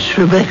noise,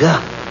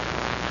 Rebecca?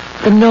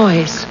 The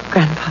noise,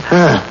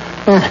 Grandfather.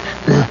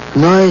 The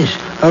noise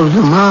of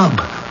the mob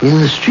in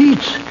the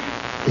streets.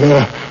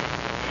 They're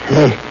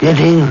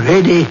getting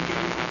ready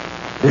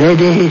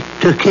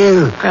to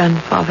kill.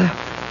 Grandfather,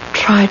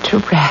 try to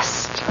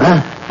rest.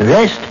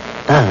 Rest?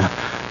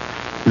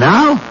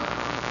 Now?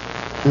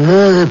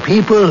 The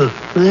people,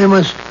 they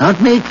must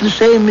not make the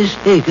same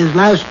mistake as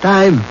last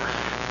time.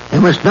 They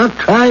must not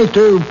try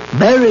to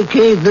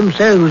barricade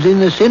themselves in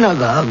the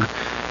synagogue.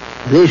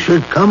 They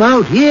should come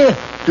out here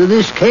to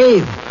this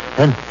cave,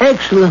 an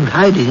excellent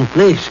hiding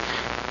place.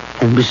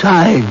 And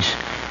besides,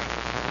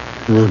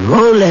 the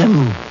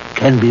Golem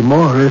can be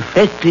more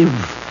effective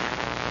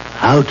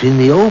out in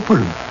the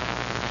open.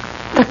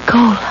 The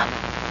Golem?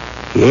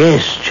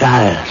 Yes,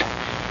 child.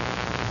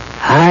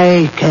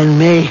 I can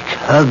make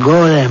a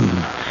Golem.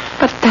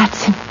 But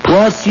that's impossible.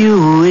 What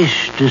you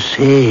wish to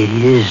say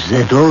is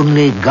that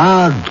only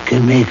God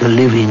can make a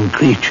living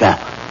creature,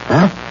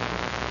 huh?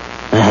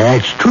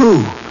 That's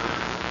true.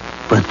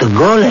 But the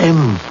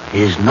Golem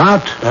is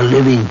not a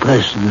living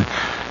person.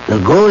 The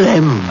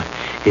Golem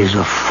is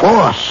a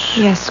force.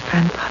 Yes,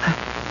 Grandfather.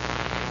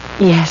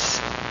 Yes.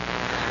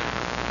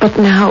 But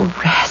now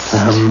rest.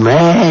 A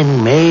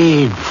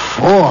man-made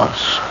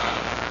force.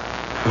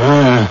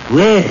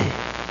 Where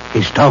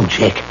is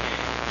Tomczyk,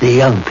 the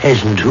young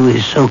peasant who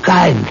is so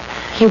kind?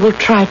 He will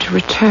try to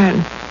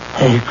return.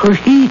 Could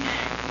he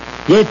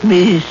get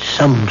me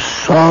some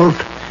salt,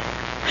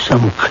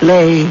 some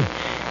clay,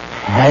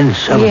 and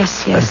some...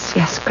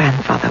 Yes,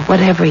 Grandfather.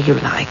 Whatever you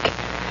like.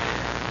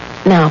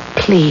 Now,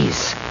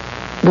 please,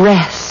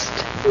 rest.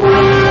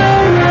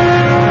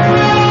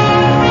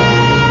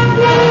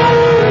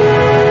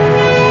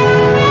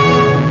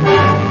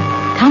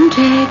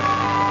 Tomczyk.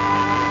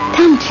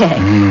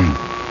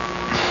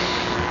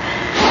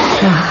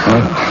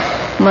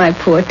 Oh, my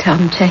poor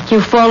Tomczyk,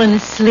 you've fallen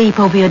asleep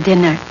over your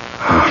dinner.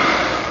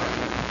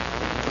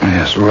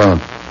 Yes, well,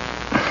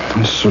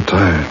 I'm so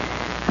tired.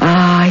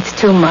 It's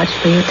too much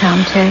for you,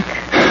 Tomczyk.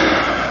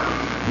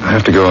 I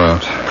have to go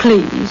out.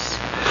 Please.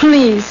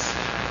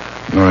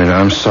 Marina,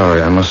 I'm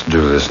sorry. I must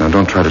do this. Now,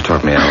 don't try to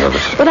talk me out of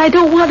it. But I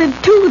don't want to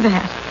do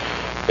that.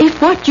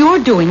 If what you're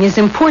doing is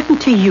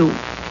important to you,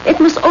 it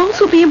must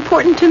also be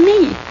important to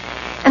me.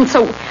 And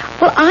so,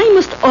 I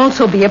must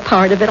also be a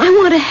part of it. I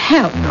want to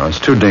help. No, it's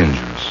too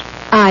dangerous.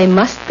 I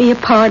must be a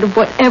part of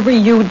whatever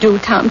you do,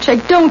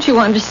 Tomczyk. Don't you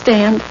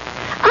understand?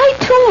 I,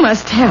 too,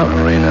 must help.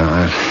 Marina,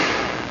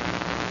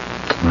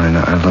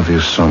 I love you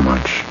so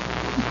much.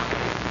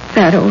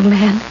 That old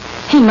man,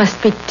 he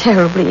must be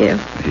terribly ill.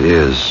 He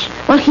is.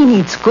 Well, he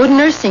needs good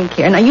nursing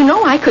care. Now, you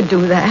know I could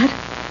do that.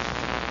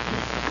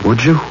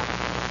 Would you?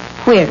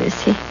 Where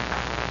is he?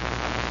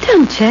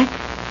 Tomczyk.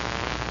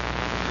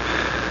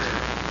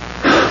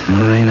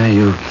 Marina,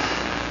 you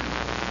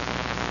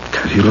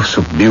look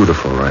so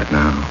beautiful right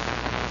now.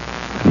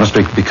 It must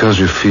be because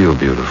you feel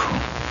beautiful.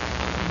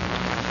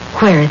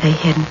 Where are they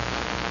hidden?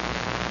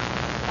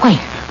 Where?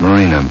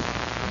 Marina,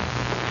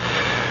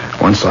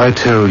 once I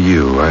tell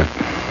you,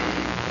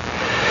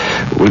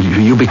 will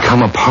you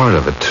become a part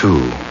of it,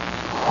 too?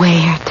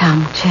 Where,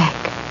 Tomczyk?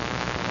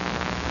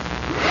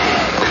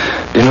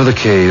 Do you know the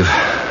cave?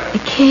 The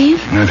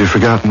cave? Have you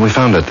forgotten? We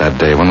found it that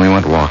day when we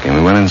went walking.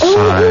 We went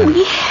inside. Oh,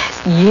 yes.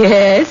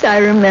 Yes, I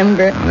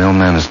remember. The old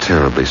man is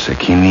terribly sick.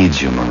 He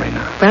needs you,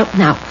 Marina. Well,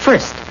 now,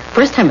 first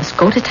I must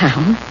go to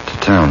town. To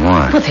town?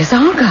 Why? Well, there's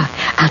Olga.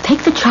 I'll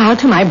take the child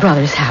to my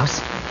brother's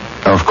house.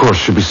 Oh, of course,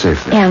 she'll be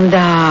safe there. And,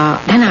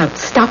 then I'll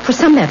stop for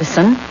some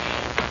medicine.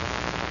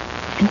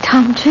 And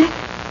Tomczyk?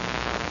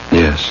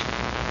 Yes.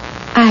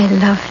 I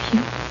love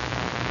you.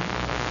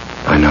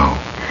 I know.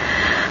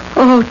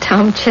 Oh,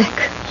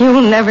 Tomczyk,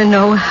 you'll never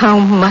know how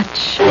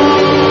much.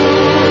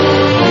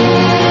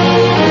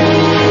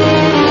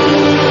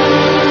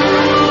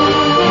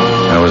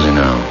 How is he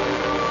now?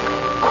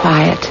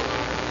 Quiet.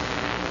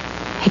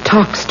 He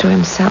talks to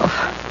himself.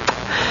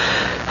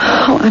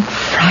 Oh, I'm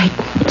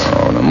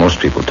frightened. No, most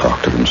people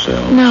talk to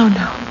themselves. No.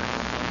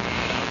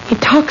 He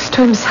talks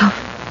to himself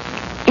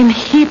in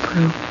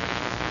Hebrew.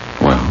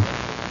 Well?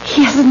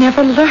 He has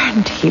never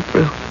learned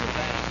Hebrew.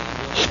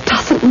 He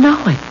doesn't know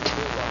it.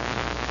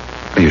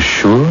 Are you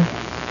sure?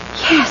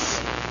 Yes.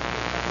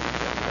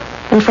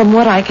 And from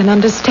what I can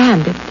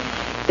understand,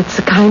 it's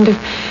a kind of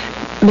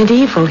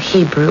medieval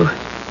Hebrew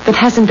that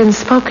hasn't been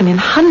spoken in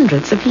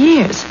hundreds of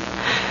years.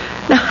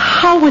 Now,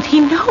 how would he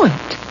know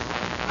it?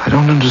 I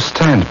don't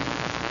understand.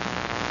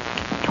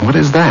 What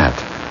is that?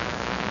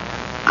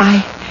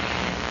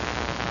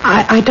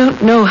 I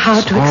don't know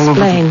how to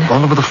explain.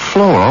 All over the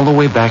floor, all the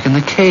way back in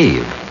the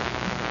cave.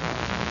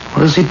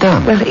 What has he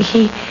done? Well,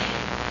 he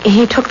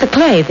took the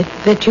clay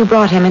that you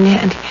brought him,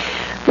 and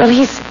well,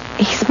 he's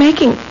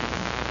making.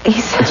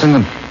 It's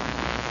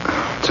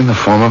in the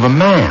form of a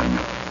man.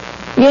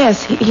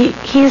 Yes,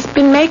 he's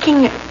been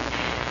making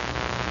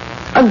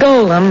a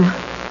golem.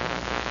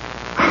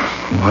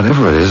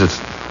 Whatever it is,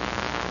 it's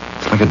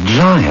like a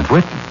giant.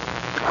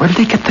 Where did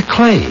he get the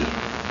clay?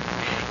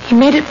 He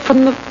made it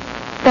from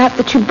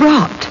that you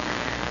brought.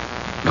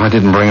 I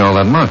didn't bring all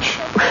that much.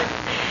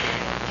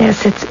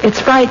 Yes, it's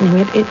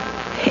frightening.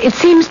 It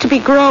seems to be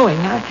growing.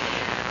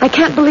 I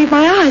can't believe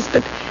my eyes,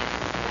 but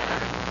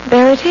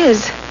there it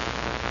is.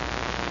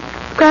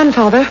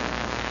 Grandfather,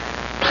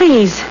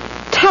 please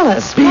tell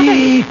us.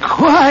 Be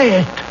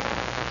quiet.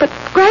 But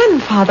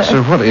Grandfather...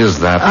 Sir, what is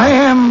that? I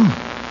am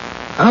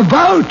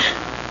about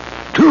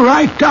to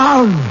write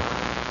down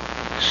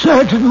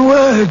certain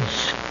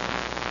words.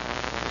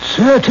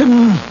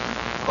 Certain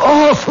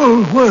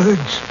awful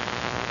words.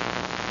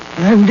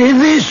 And in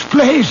this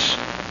place,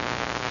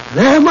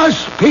 there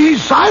must be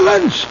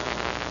silence.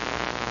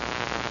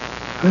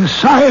 The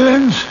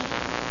silence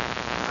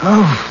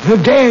of the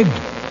dead.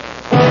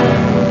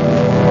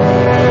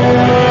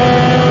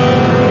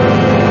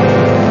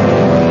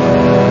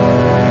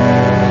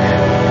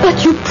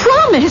 But you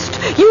promised.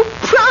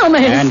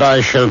 And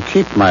I shall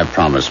keep my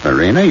promise,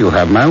 Marina. You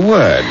have my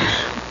word.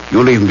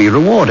 You'll even be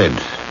rewarded.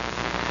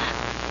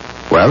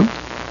 Well?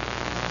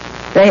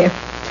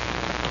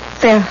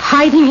 They're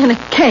hiding in a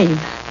cave.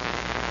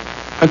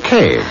 A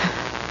cave?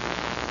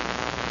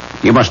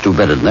 You must do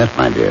better than that,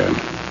 my dear.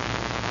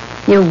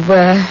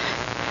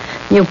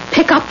 You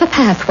pick up the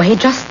pathway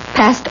just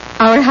past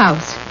our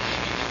house,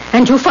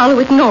 and you follow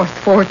it north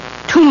for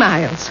 2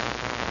 miles.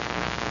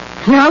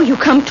 Now you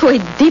come to a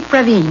deep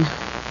ravine.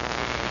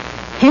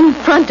 In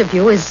front of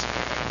you is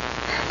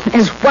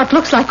what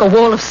looks like a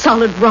wall of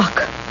solid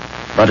rock.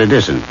 But it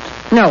isn't.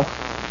 No.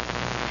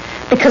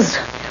 Because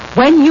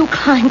when you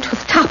climb to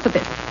the top of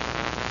it,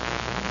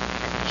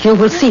 you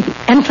will see the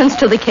entrance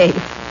to the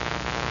cave.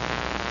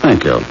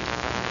 Thank you.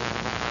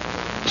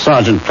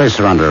 Sergeant, place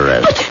her under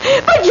arrest.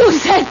 But you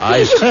said...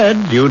 I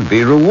said you'd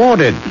be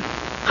rewarded.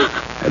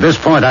 At this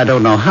point, I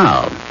don't know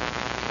how.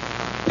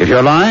 If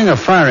you're lying, a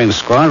firing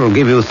squad will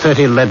give you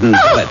 30 leaden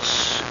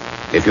bullets.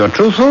 If you're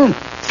truthful,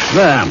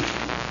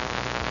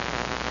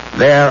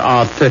 there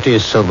are 30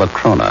 silver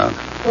krona.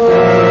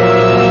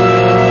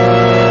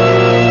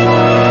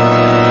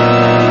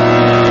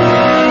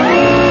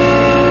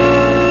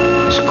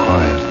 He's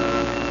quiet.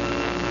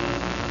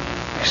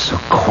 He's so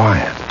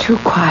quiet. Too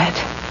quiet.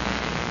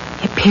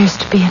 He appears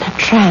to be in a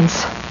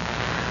trance.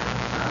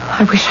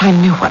 I wish I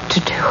knew what to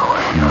do.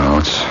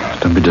 No,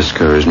 don't be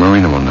discouraged.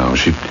 Marina will know.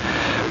 She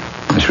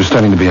was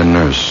studying to be a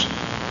nurse,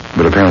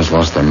 but her parents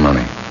lost their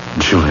money.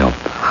 And she'll help.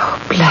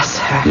 Oh, bless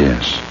her.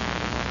 Yes.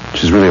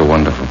 She's really a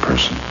wonderful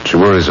person. She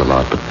worries a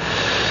lot, but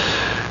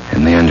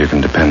in the end you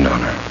can depend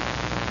on her.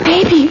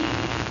 Maybe...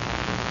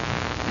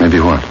 Maybe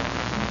what?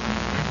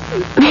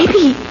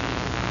 Maybe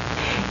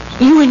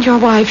you and your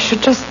wife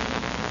should just...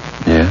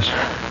 Yes?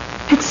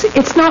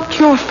 It's not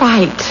your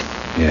fight.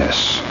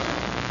 Yes.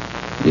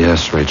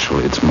 Yes, Rachel,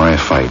 it's my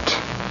fight.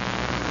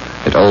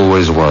 It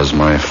always was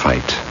my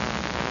fight.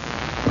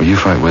 Will you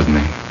fight with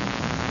me?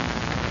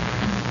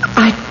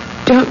 I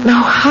don't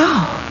know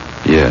how.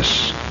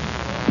 Yes,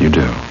 you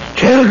do.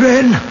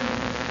 Children!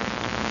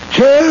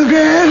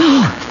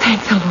 Oh,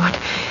 thank the Lord.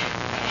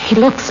 He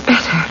looks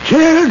better.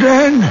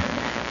 Children!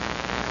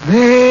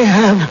 They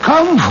have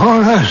come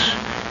for us.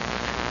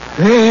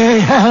 They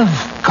have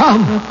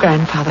come. Oh,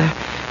 Grandfather,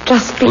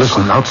 just be...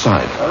 Listen,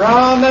 outside.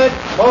 Around it,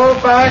 pull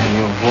back.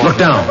 Look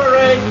down.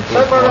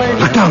 Separate.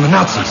 Look down, the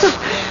Nazis.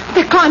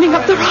 They're climbing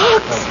up the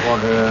rocks.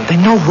 They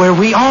know where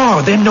we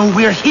are. They know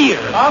we're here.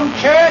 I'm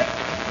check.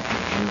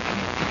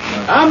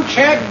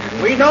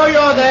 We know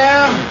you're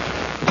there.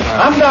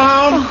 I'm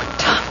down. Oh,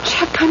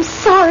 Tomchek, I'm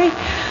sorry.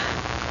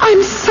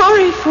 I'm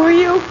sorry for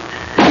you.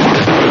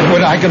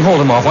 Wait, I can hold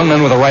them off. One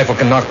man with a rifle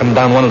can knock them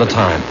down one at a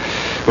time.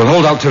 We'll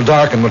hold out till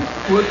dark and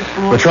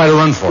we'll try to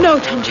run for it. No,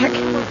 Tomchek.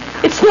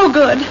 It's no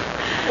good.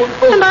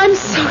 And I'm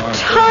so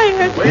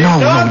tired. No,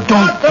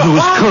 don't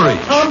lose courage.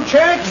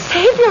 Tomchek.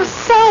 Save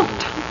yourself,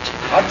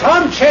 Tomchek.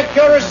 Tomchek,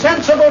 you're a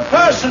sensible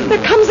person.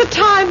 There comes a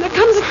time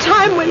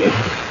when...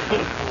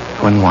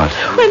 When what?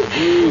 When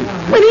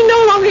he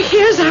no longer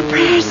hears our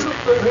prayers.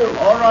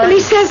 And he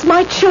says,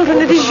 my children,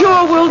 it is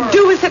your will.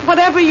 Do with it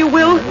whatever you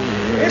will.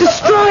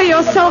 Destroy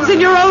yourselves in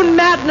your own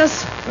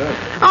madness.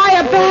 I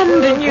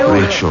abandon you.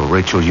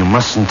 Rachel, you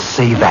mustn't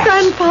say that.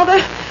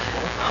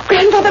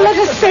 Grandfather, let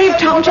us save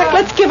Tom Jack.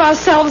 Let's give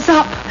ourselves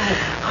up.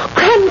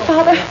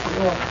 Grandfather.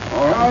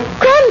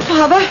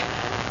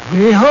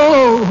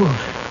 Behold,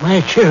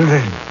 my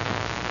children.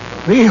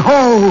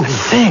 Behold.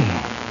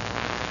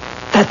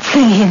 That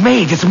thing he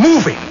made is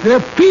moving.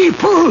 The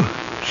people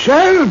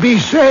shall be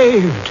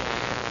saved.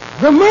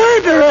 The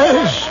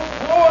murderers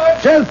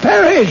shall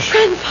perish.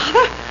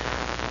 Grandfather,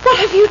 what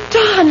have you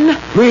done?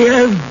 We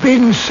have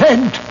been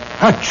sent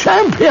a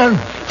champion.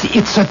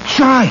 It's a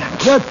giant.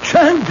 The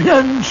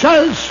champion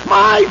shall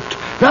smite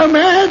the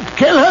mad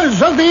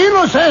killers of the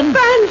innocent.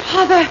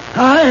 Grandfather.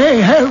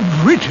 I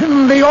have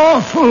written the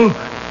awful,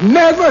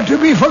 never to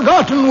be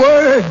forgotten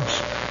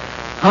words.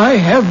 I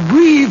have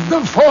breathed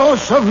the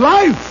force of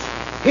life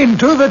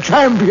into the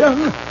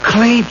champion.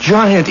 Clay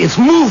giant is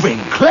moving.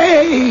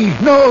 Clay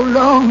no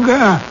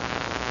longer,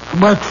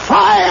 but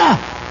fire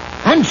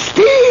and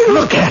steel.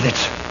 Look at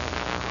it.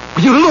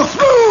 You look.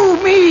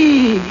 Through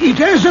me, it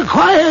has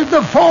acquired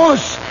the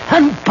force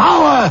and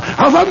power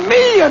of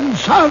 1,000,000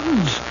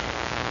 suns.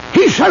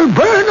 He shall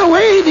burn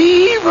away the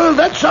evil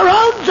that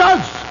surrounds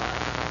us.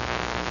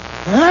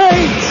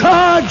 I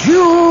charge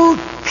you,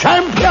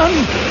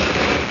 champion,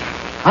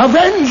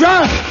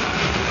 avenger,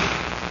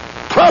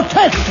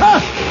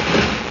 protector,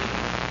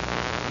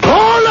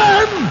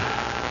 Golem,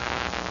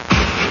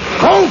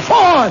 go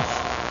forth.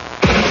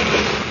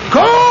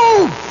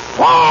 Go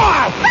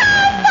forth.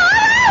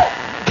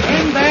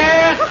 In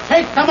there,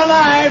 take them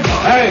alive.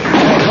 Hey,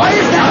 what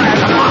is that?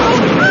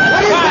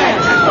 What is that?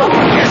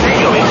 Yes,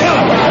 you will kill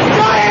him. Go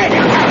ahead.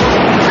 Kill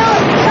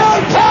him.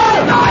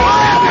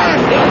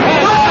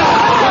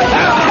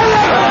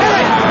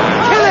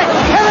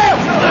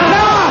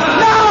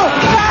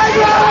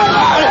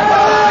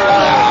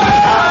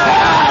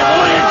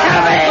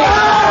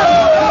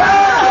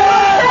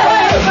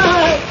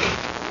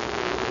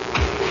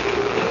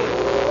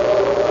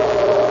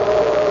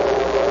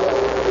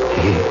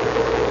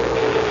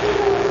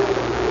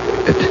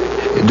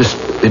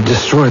 It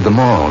destroyed them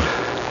all.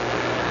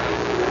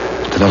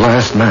 To the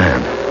last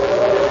man.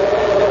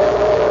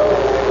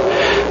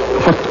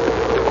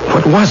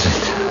 What was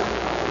it?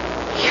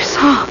 You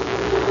saw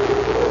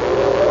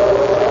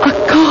a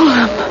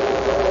golem.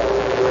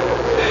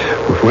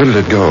 Where did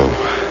it go?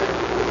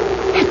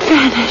 It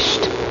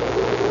vanished.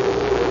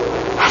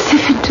 As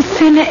if into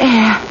thin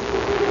air.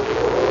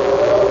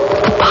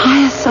 But the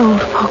pious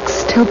old folks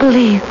still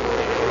believe.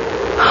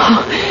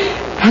 Oh,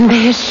 and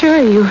they assure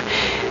you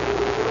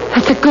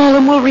that the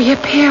golem will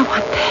reappear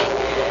one day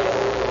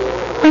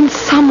when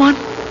someone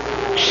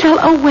shall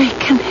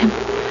awaken him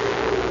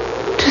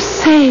to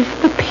save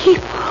the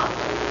people.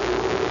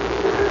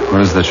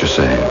 What is that you're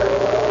saying?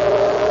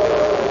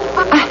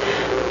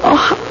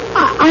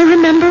 I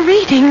remember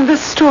reading the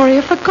story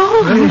of the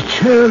golem.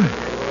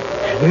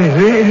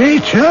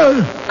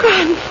 Rachel.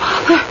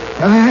 Grandfather.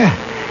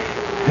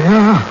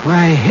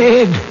 My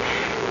head.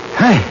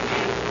 I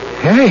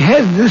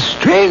had the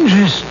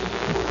strangest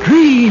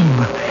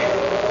dream.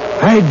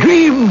 I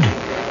dreamed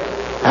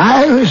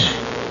I was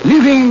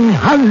living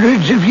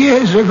hundreds of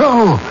years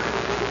ago,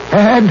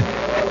 and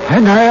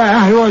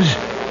I was...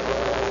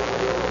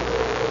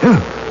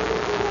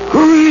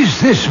 Who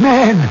is this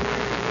man?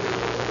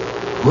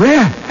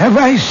 Where have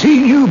I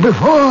seen you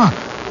before?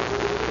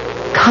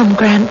 Come,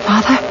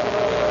 Grandfather.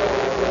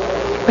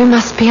 We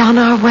must be on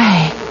our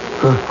way.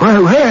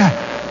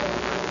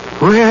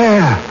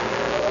 Where?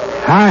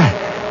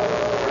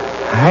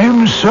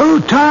 I'm so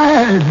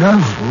tired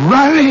of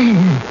running.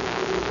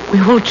 We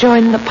will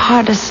join the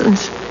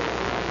partisans.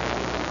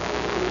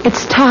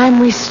 It's time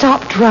we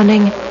stopped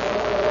running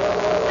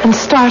and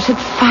started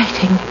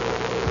fighting.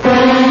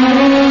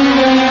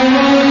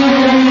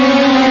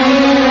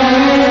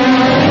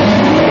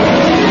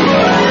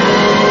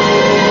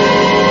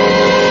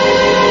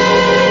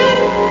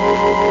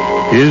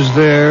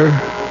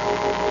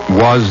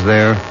 Was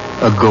there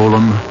a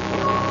golem?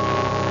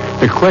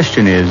 The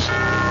question is,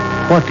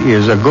 what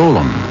is a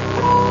golem?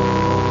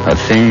 A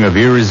thing of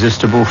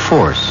irresistible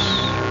force.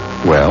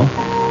 Well,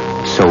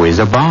 so is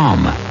a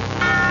bomb.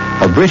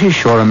 A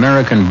British or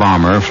American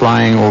bomber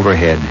flying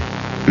overhead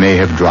may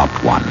have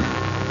dropped one.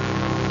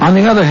 On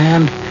the other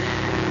hand,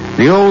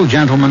 the old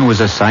gentleman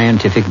was a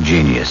scientific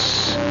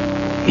genius.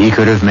 He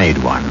could have made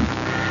one.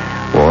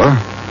 Or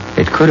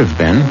it could have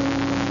been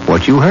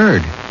what you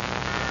heard.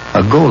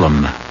 A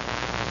golem.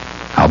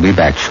 I'll be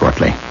back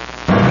shortly.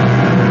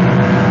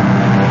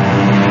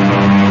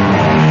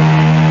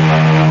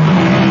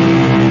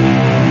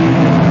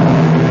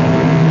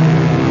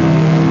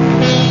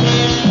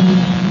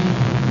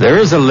 There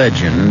is a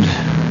legend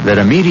that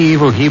a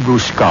medieval Hebrew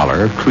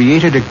scholar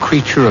created a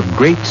creature of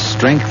great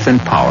strength and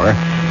power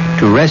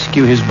to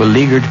rescue his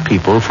beleaguered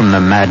people from the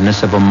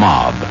madness of a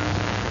mob.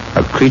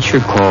 A creature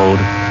called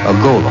a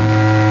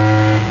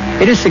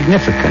golem. It is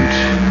significant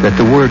that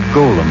the word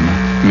golem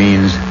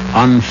means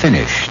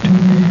unfinished.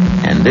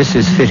 And this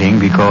is fitting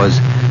because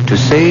to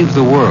save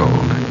the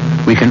world,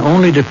 we can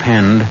only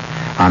depend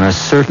on a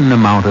certain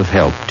amount of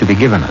help to be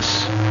given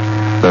us.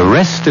 The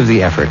rest of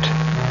the effort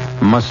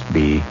must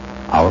be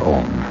our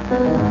own.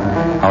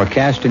 Our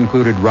cast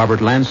included Robert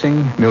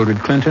Lansing, Mildred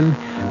Clinton,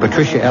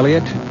 Patricia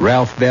Elliott,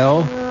 Ralph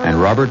Bell,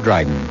 and Robert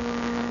Dryden.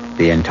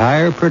 The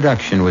entire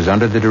production was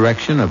under the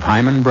direction of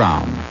Hyman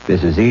Brown.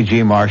 This is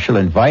E.G. Marshall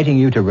inviting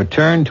you to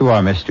return to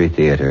our Mystery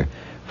Theater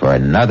for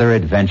another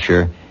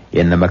adventure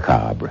in the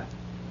macabre.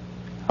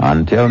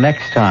 Until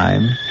next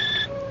time,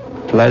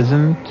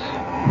 pleasant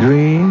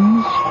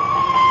dreams.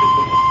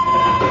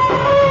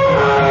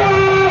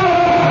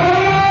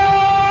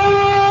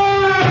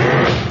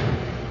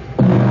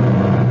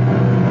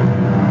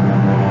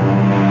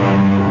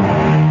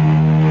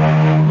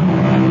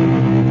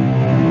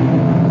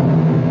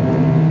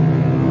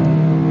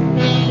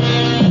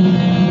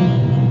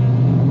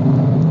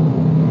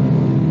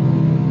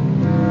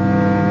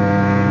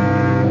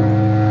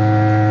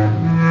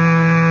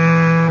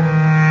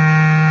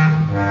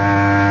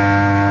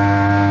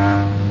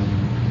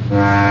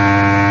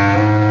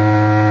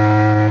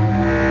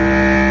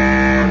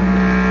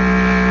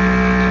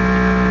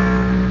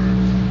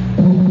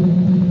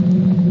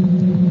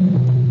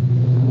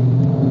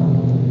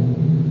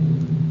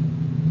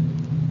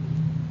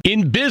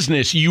 In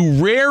business,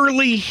 you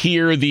rarely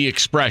hear the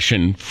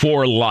expression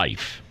 "for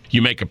life."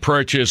 You make a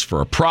purchase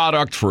for a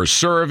product, for a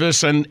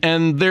service,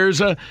 and there's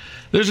a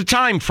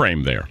time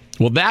frame there.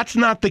 Well, that's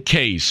not the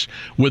case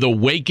with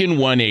Awaken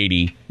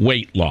 180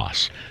 weight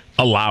loss.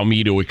 Allow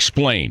me to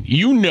explain.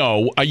 You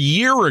know, a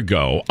year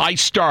ago, I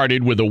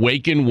started with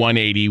Awaken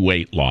 180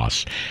 weight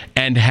loss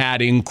and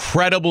had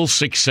incredible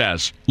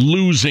success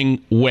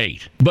losing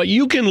weight. But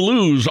you can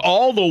lose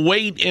all the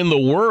weight in the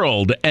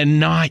world and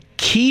not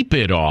keep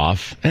it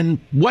off. And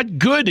what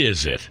good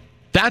is it?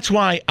 That's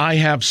why I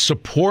have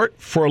support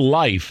for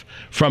life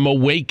from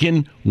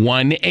Awaken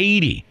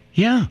 180.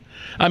 Yeah.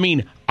 I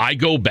mean, I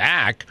go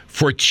back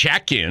for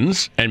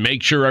check-ins and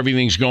make sure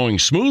everything's going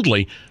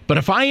smoothly. But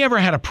if I ever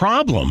had a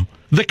problem,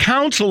 the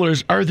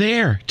counselors are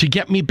there to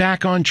get me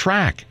back on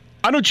track.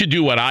 Why don't you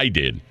do what I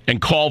did and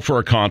call for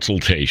a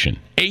consultation?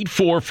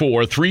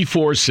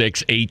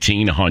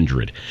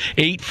 844-346-1800.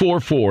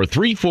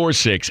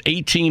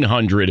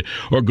 844-346-1800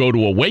 or go to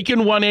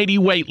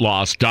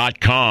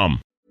awaken180weightloss.com.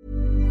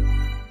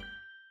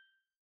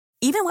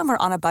 Even when we're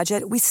on a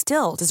budget, we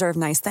still deserve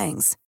nice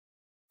things.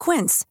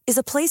 Quince is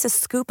a place to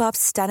scoop up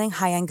stunning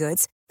high-end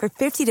goods for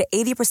 50 to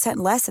 80%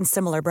 less than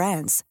similar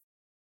brands.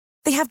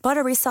 They have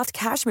buttery soft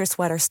cashmere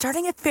sweaters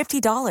starting at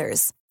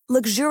 $50,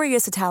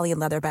 luxurious Italian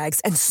leather bags,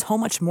 and so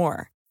much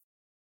more.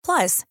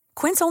 Plus,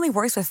 Quince only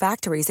works with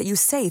factories that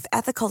use safe,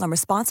 ethical, and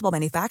responsible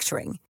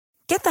manufacturing.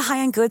 Get the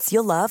high-end goods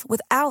you'll love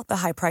without the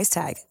high price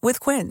tag with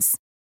Quince.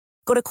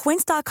 Go to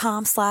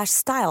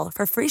quince.com/style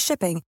for free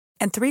shipping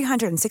and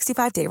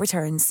 365-day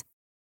returns.